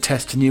Bigfoot to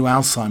test a new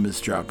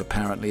Alzheimer's drug,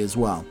 apparently, as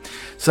well.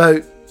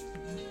 So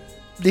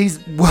these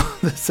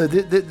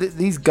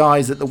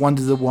guys at the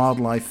Wonders of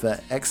Wildlife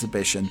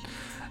exhibition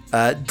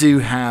do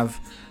have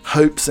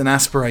hopes and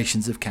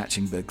aspirations of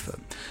catching Bigfoot.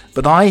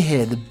 But I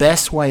hear the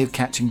best way of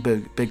catching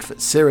Bigfoot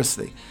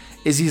seriously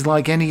is he's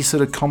like any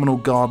sort of common or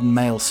garden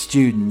male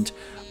student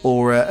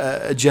or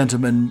a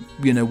gentleman,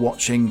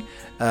 watching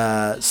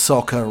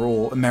soccer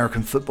or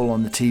American football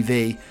on the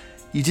TV.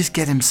 You just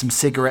get him some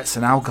cigarettes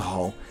and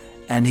alcohol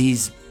and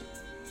he's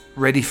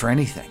ready for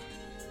anything.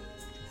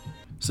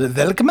 So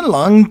welcome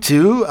along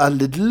to a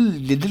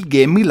little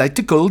game we like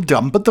to call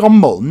Dump a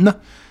Trombone.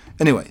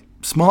 Anyway,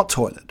 Smart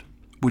Toilet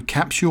would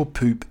capture your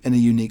poop in a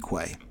unique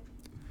way.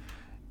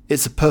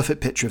 It's a perfect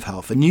picture of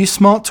health. A new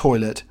Smart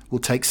Toilet will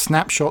take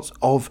snapshots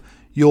of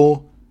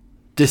your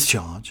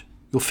discharge,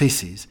 your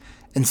feces,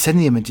 and send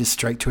the images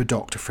straight to a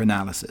doctor for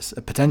analysis,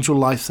 a potential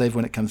lifesaver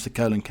when it comes to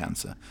colon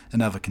cancer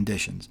and other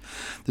conditions.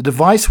 The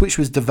device, which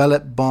was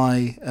developed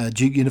by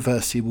Duke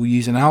University, will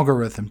use an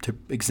algorithm to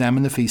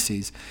examine the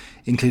feces,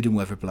 including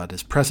whether blood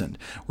is present.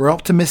 We're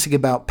optimistic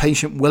about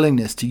patient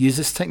willingness to use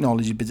this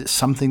technology because it's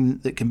something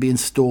that can be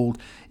installed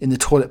in the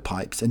toilet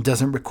pipes and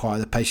doesn't require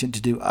the patient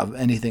to do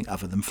anything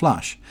other than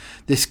flush.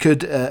 This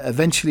could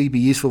eventually be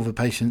useful for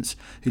patients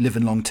who live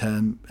in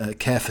long-term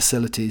care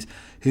facilities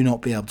who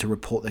not be able to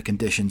report their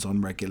conditions on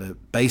regular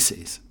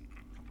basis.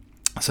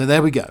 So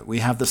there we go. We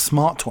have the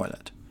Smart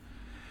Toilet.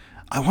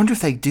 I wonder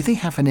if they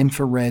have an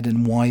infrared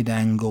and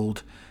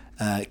wide-angled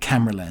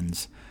camera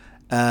lens.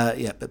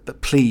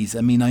 But please,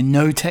 I mean, I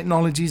know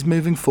technology is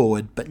moving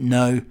forward, but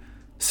no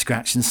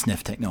scratch and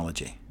sniff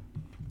technology.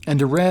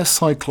 And a rare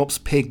Cyclops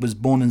pig was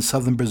born in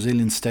southern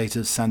Brazilian state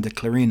of Santa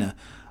Catarina,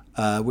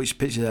 which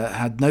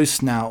had no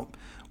snout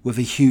with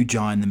a huge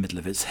eye in the middle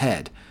of its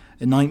head.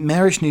 A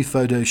nightmarish new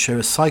photos show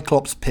a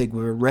Cyclops pig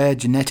with a rare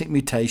genetic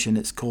mutation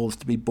it's caused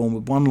to be born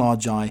with one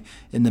large eye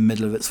in the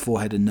middle of its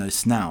forehead and no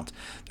snout.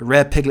 The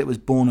rare piglet was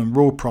born on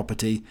rural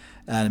property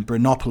in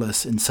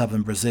Brinopolis in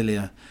southern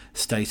Brasilia,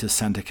 state of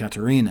Santa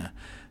Catarina.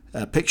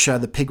 Picture,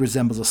 the pig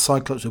resembles a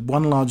cyclops with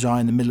one large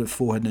eye in the middle of the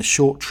forehead and a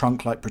short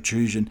trunk-like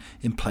protrusion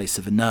in place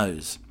of a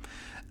nose.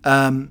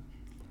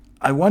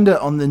 I wonder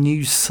on the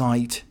news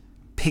site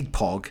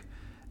Pigpog,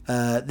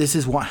 this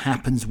is what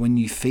happens when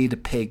you feed a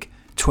pig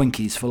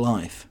Twinkies for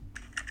life.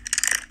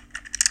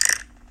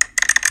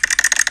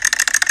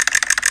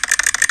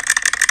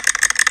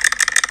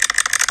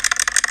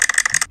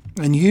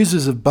 And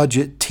users of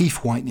budget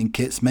teeth whitening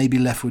kits may be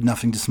left with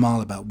nothing to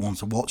smile about,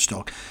 warns a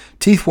watchdog.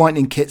 Teeth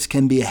whitening kits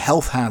can be a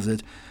health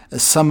hazard,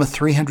 as some are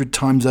 300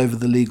 times over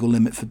the legal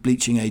limit for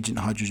bleaching agent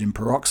hydrogen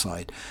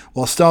peroxide.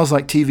 While stars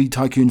like TV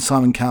tycoon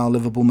Simon Cowell,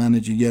 Liverpool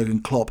manager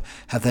Jurgen Klopp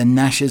have their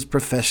gnashes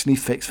professionally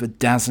fixed for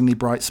dazzlingly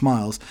bright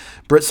smiles,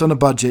 Brits on a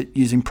budget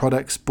using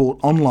products bought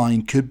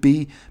online could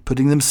be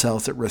putting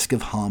themselves at risk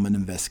of harm, an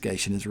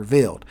investigation has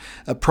revealed.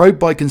 A probe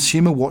by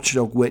consumer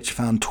watchdog Which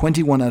found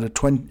 21 out of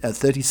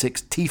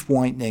 36 teeth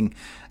whitening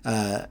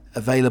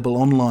available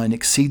online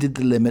exceeded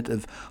the limit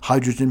of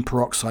hydrogen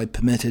peroxide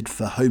permitted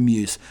for home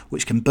use,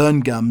 which can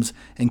burn gums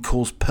and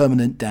cause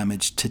permanent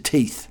damage to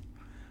teeth.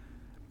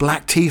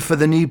 Black teeth for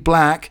the new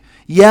black?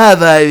 Yeah,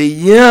 baby,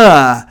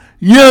 yeah!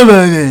 Yeah,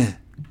 baby!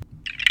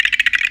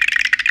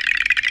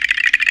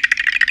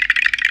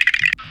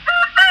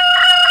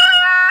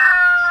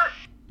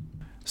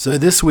 So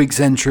this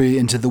week's entry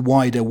into the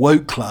wider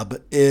woke club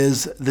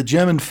is the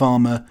German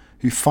farmer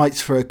who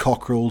fights for a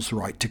cockerel's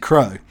right to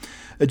crow.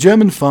 A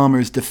German farmer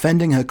is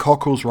defending her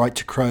cockerel's right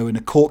to crow in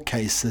a court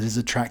case that has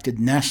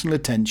attracted national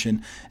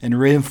attention and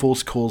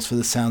reinforced calls for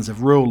the sounds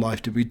of rural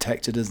life to be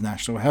protected as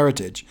national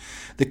heritage.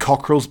 The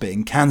cockerel's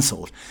being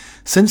cancelled.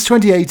 Since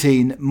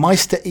 2018,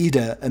 Meister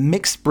Eder, a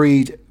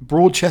mixed-breed,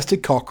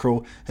 broad-chested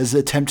cockerel, has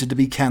attempted to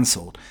be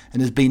cancelled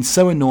and has been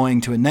so annoying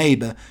to a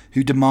neighbour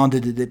who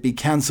demanded that it be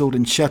cancelled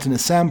and shut in a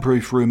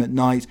soundproof room at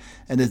night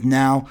and has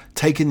now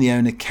taken the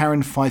owner,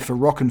 Karen Pfeiffer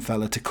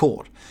Rockenfeller, to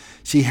court.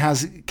 She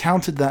has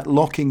countered that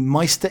locking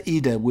Meister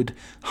Eder would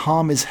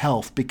harm his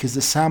health because the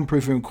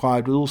soundproofing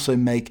required would also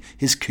make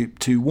his coop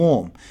too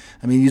warm.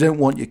 I mean, you don't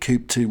want your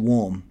coop too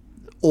warm.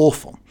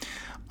 Awful.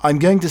 I'm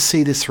going to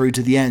see this through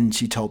to the end,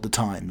 she told The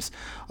Times.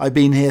 I've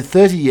been here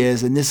 30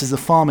 years and this is a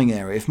farming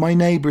area. If my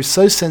neighbour is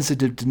so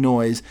sensitive to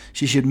noise,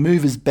 she should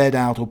move his bed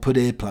out or put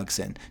earplugs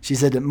in. She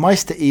said that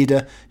Meister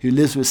Eder, who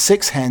lives with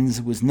 6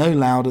 hens, was no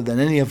louder than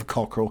any other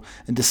cockerel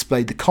and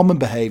displayed the common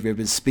behaviour of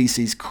his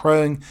species,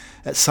 crowing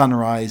at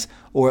sunrise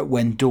or at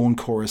when dawn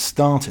chorus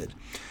started.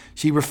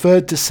 She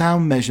referred to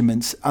sound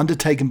measurements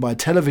undertaken by a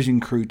television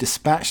crew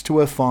dispatched to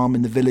her farm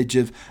in the village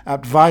of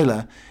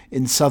Aptweiler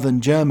in southern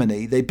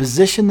Germany, they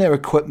positioned their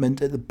equipment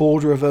at the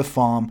border of her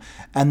farm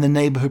and the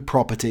neighborhood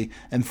property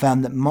and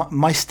found that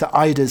Meister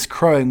Eider's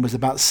crowing was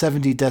about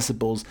 70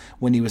 decibels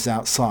when he was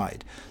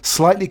outside,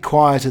 slightly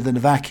quieter than a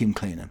vacuum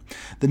cleaner.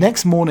 The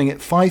next morning at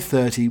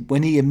 5:30,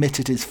 when he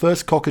emitted his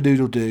first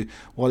cock-a-doodle-doo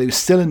while he was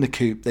still in the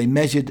coop, they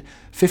measured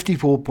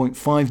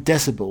 54.5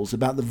 decibels,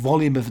 about the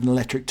volume of an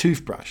electric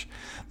toothbrush.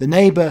 The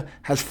neighbour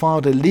has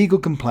filed a legal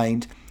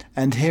complaint,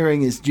 and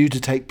hearing is due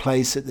to take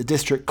place at the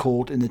district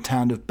court in the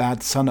town of Bad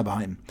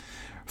Sonneheim.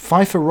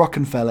 Pfeiffer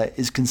Rockenfeller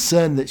is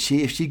concerned that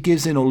if she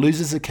gives in or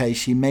loses the case,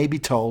 she may be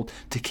told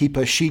to keep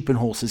her sheep and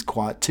horses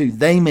quiet too.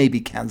 They may be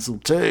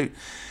cancelled too.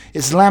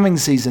 It's lambing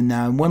season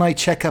now, and when I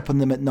check up on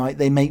them at night,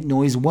 they make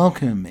noise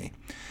welcoming me.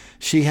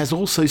 She has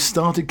also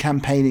started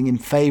campaigning in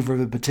favour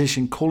of a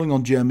petition calling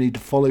on Germany to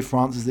follow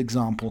France's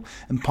example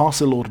and pass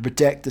a law to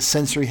protect the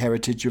sensory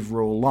heritage of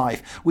rural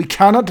life. We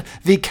cannot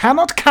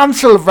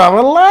cancel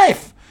rural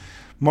life.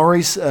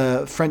 Maurice,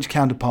 French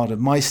counterpart of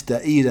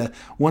Meister Eder,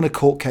 won a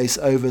court case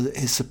over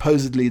his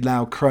supposedly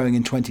loud crowing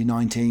in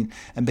 2019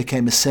 and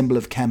became a symbol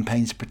of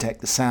campaigns to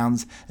protect the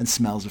sounds and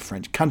smells of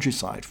French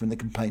countryside from the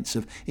complaints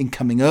of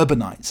incoming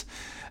urbanites,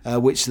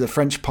 which the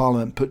French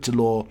Parliament put to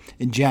law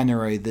in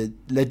January. The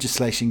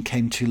legislation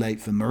came too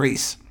late for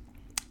Maurice.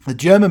 The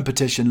German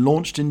petition,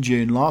 launched in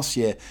June last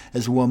year,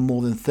 has won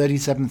more than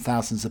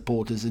 37,000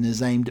 supporters and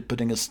is aimed at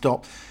putting a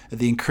stop to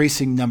the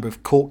increasing number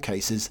of court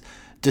cases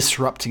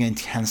disrupting and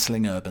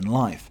cancelling urban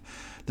life.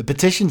 The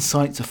petition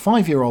cites a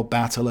 5-year-old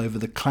battle over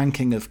the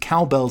clanking of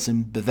cowbells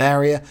in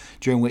Bavaria,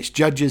 during which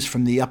judges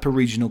from the Upper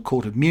Regional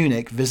Court of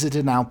Munich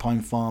visited an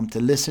alpine farm to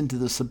listen to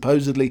the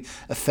supposedly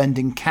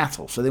offending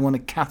cattle. So they want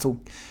to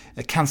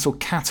cancel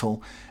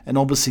cattle, and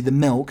obviously the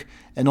milk,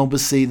 and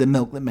obviously the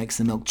milk that makes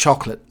the milk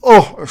chocolate.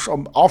 Oh, it's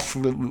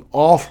absolutely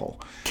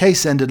awful.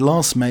 Case ended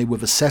last May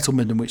with a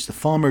settlement in which the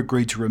farmer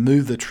agreed to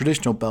remove the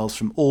traditional bells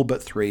from all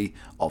but 3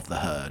 of the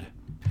herd.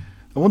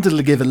 I wanted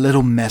to give a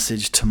little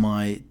message to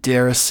my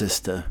dearest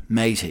sister,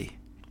 Matey,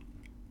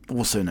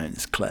 also known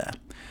as Claire.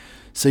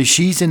 So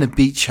she's in a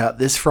beach hut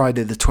this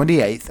Friday the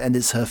 28th, and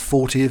it's her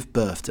 40th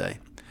birthday.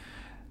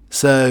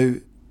 So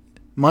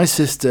my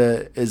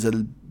sister is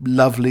a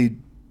lovely,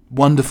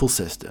 wonderful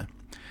sister.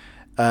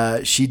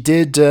 She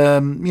did,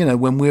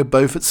 when we were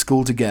both at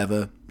school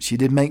together, she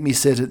did make me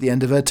sit at the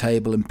end of her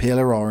table and peel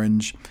her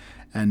orange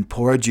and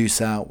pour her juice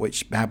out,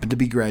 which happened to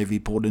be gravy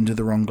poured into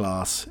the wrong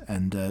glass,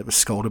 and was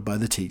scolded by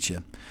the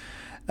teacher.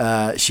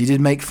 She did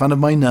make fun of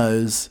my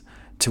nose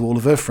to all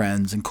of her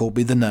friends and called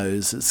me the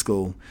nose at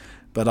school,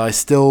 but I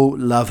still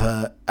love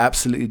her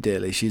absolutely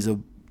dearly. She's a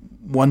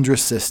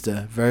wondrous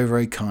sister, very,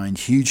 very kind,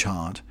 huge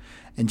heart,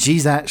 and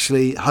she's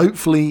actually,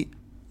 hopefully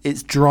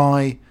it's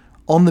dry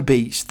on the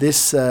beach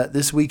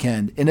this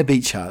weekend in a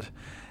beach hut,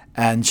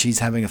 and she's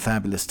having a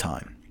fabulous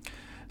time.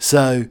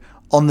 So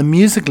on the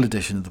musical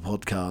edition of the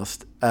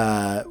podcast,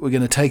 we're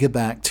going to take her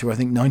back to, I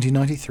think,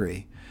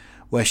 1993,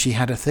 where she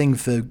had a thing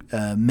for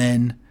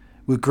men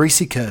with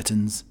greasy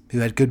curtains who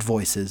had good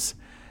voices,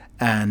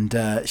 and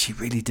she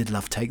really did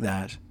love Take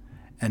That,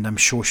 and I'm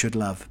sure she'd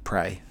love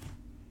Pray.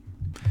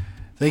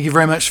 Thank you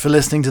very much for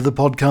listening to the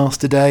podcast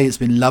today. It's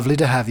been lovely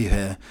to have you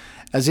here.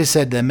 As I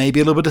said, there may be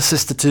a little bit of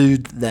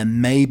sisterhood. There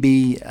may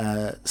be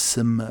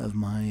some of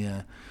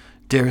my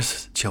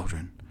dearest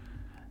children,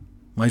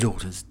 my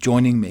daughters,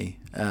 joining me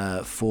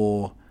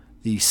for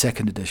the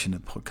second edition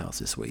of the podcast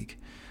this week.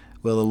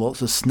 Well, there are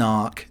lots of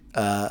snark,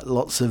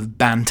 lots of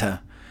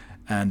banter,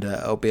 and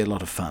it'll be a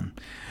lot of fun.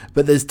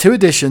 But there's 2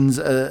 editions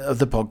of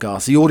the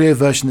podcast. The audio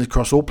version is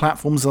across all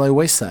platforms, as I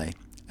always say,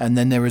 and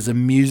then there is a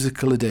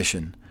musical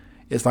edition.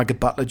 It's like a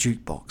Butler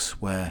jukebox,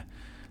 where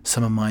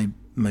some of my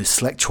most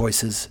select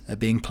choices are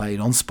being played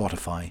on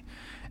Spotify,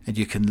 and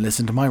you can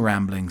listen to my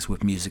ramblings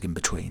with music in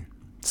between.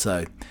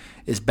 So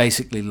it's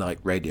basically like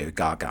Radio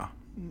Gaga,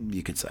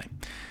 you could say.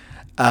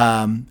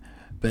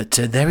 But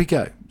there we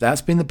go.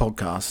 That's been the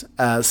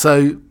podcast.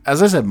 So,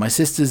 as I said, my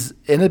sister's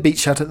in a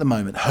beach hut at the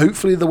moment.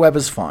 Hopefully the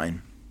weather's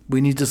fine. We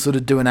need to sort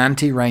of do an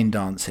anti-rain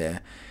dance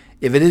here.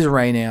 If it is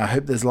raining, I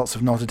hope there's lots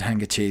of knotted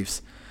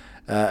handkerchiefs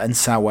and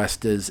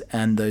sou'westers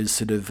and those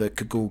sort of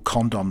Kagul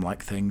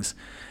condom-like things,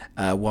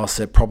 whilst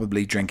they're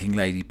probably drinking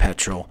Lady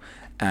Petrol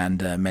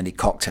and many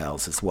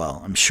cocktails as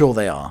well. I'm sure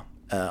they are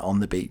on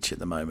the beach at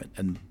the moment,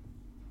 and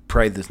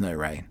pray there's no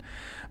rain.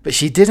 But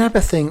she did have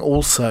a thing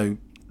also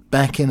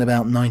back in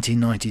about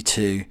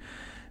 1992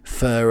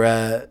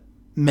 for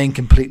men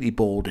completely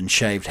bald and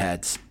shaved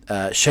heads,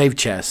 shaved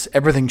chests,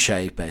 everything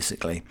shaved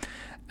basically.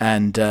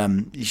 And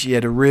she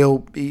had a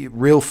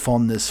real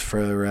fondness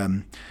for,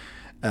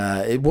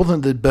 it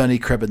wasn't the Bernie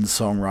Cribbins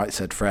song, Right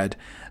Said Fred,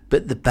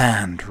 but the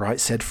band, Right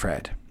Said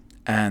Fred.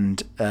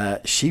 And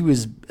she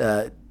was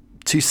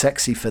too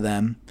sexy for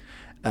them.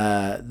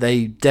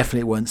 They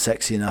definitely weren't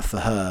sexy enough for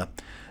her,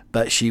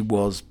 but she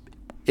was,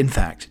 in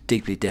fact,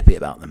 deeply dippy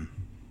about them.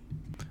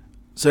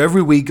 So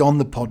every week on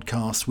the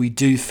podcast, we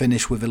do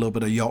finish with a little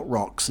bit of yacht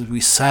rock. So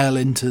we sail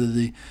into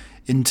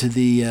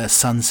the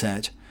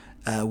sunset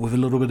with a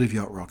little bit of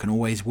yacht rock, and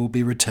always will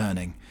be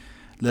returning.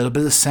 A little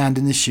bit of sand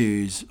in the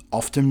shoes,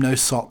 often no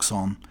socks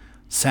on,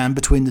 Sand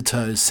between the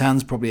toes.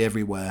 Sand's probably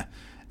everywhere.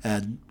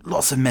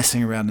 Lots of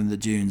messing around in the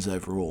dunes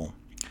overall.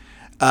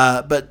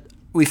 But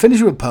we finish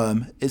with a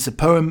poem. It's a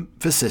poem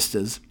for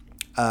sisters,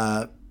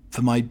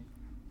 for my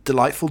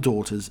delightful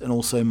daughters, and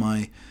also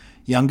my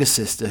younger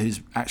sister, who's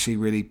actually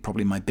really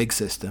probably my big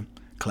sister,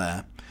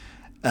 Claire.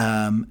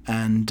 I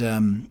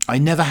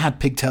never had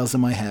pigtails in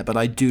my hair, but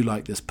I do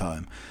like this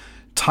poem.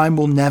 Time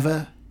will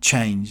never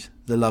change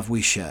the love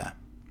we share.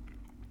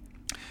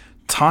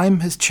 Time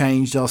has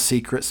changed our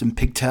secrets and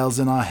pigtails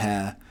in our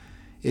hair.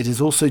 It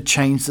has also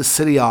changed the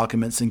silly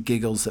arguments and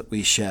giggles that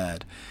we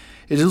shared.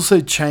 It has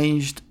also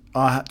changed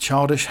our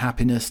childish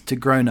happiness to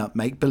grown-up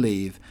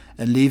make-believe,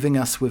 and leaving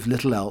us with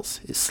little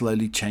else, it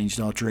slowly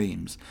changed our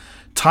dreams.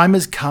 Time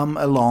has come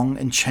along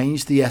and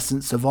changed the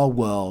essence of our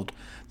world,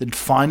 then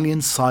finally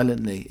and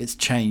silently it's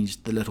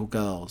changed the little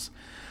girls.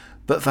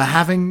 But for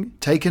having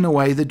taken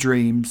away the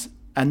dreams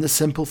and the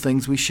simple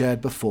things we shared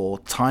before,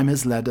 time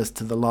has led us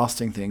to the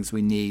lasting things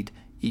we need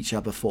each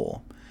other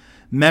for.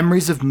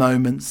 Memories of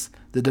moments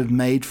that have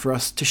made for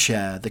us to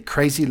share, the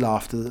crazy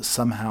laughter that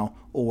somehow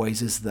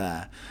always is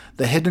there,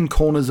 the hidden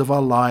corners of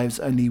our lives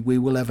only we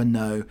will ever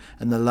know,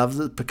 and the love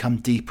that become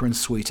deeper and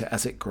sweeter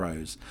as it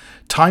grows.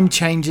 Time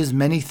changes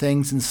many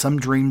things and some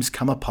dreams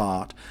come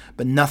apart,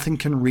 but nothing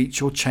can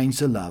reach or change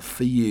the love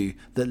for you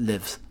that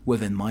lives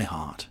within my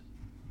heart.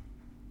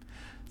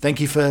 Thank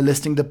you for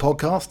listening to the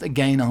podcast.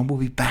 Again, I will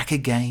be back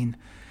again,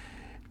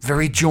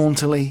 very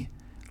jauntily,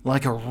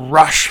 like a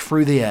rush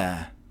through the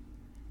air.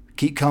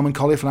 Keep calm and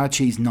cauliflower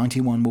cheese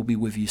 91 will be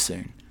with you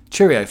soon.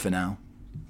 Cheerio for now.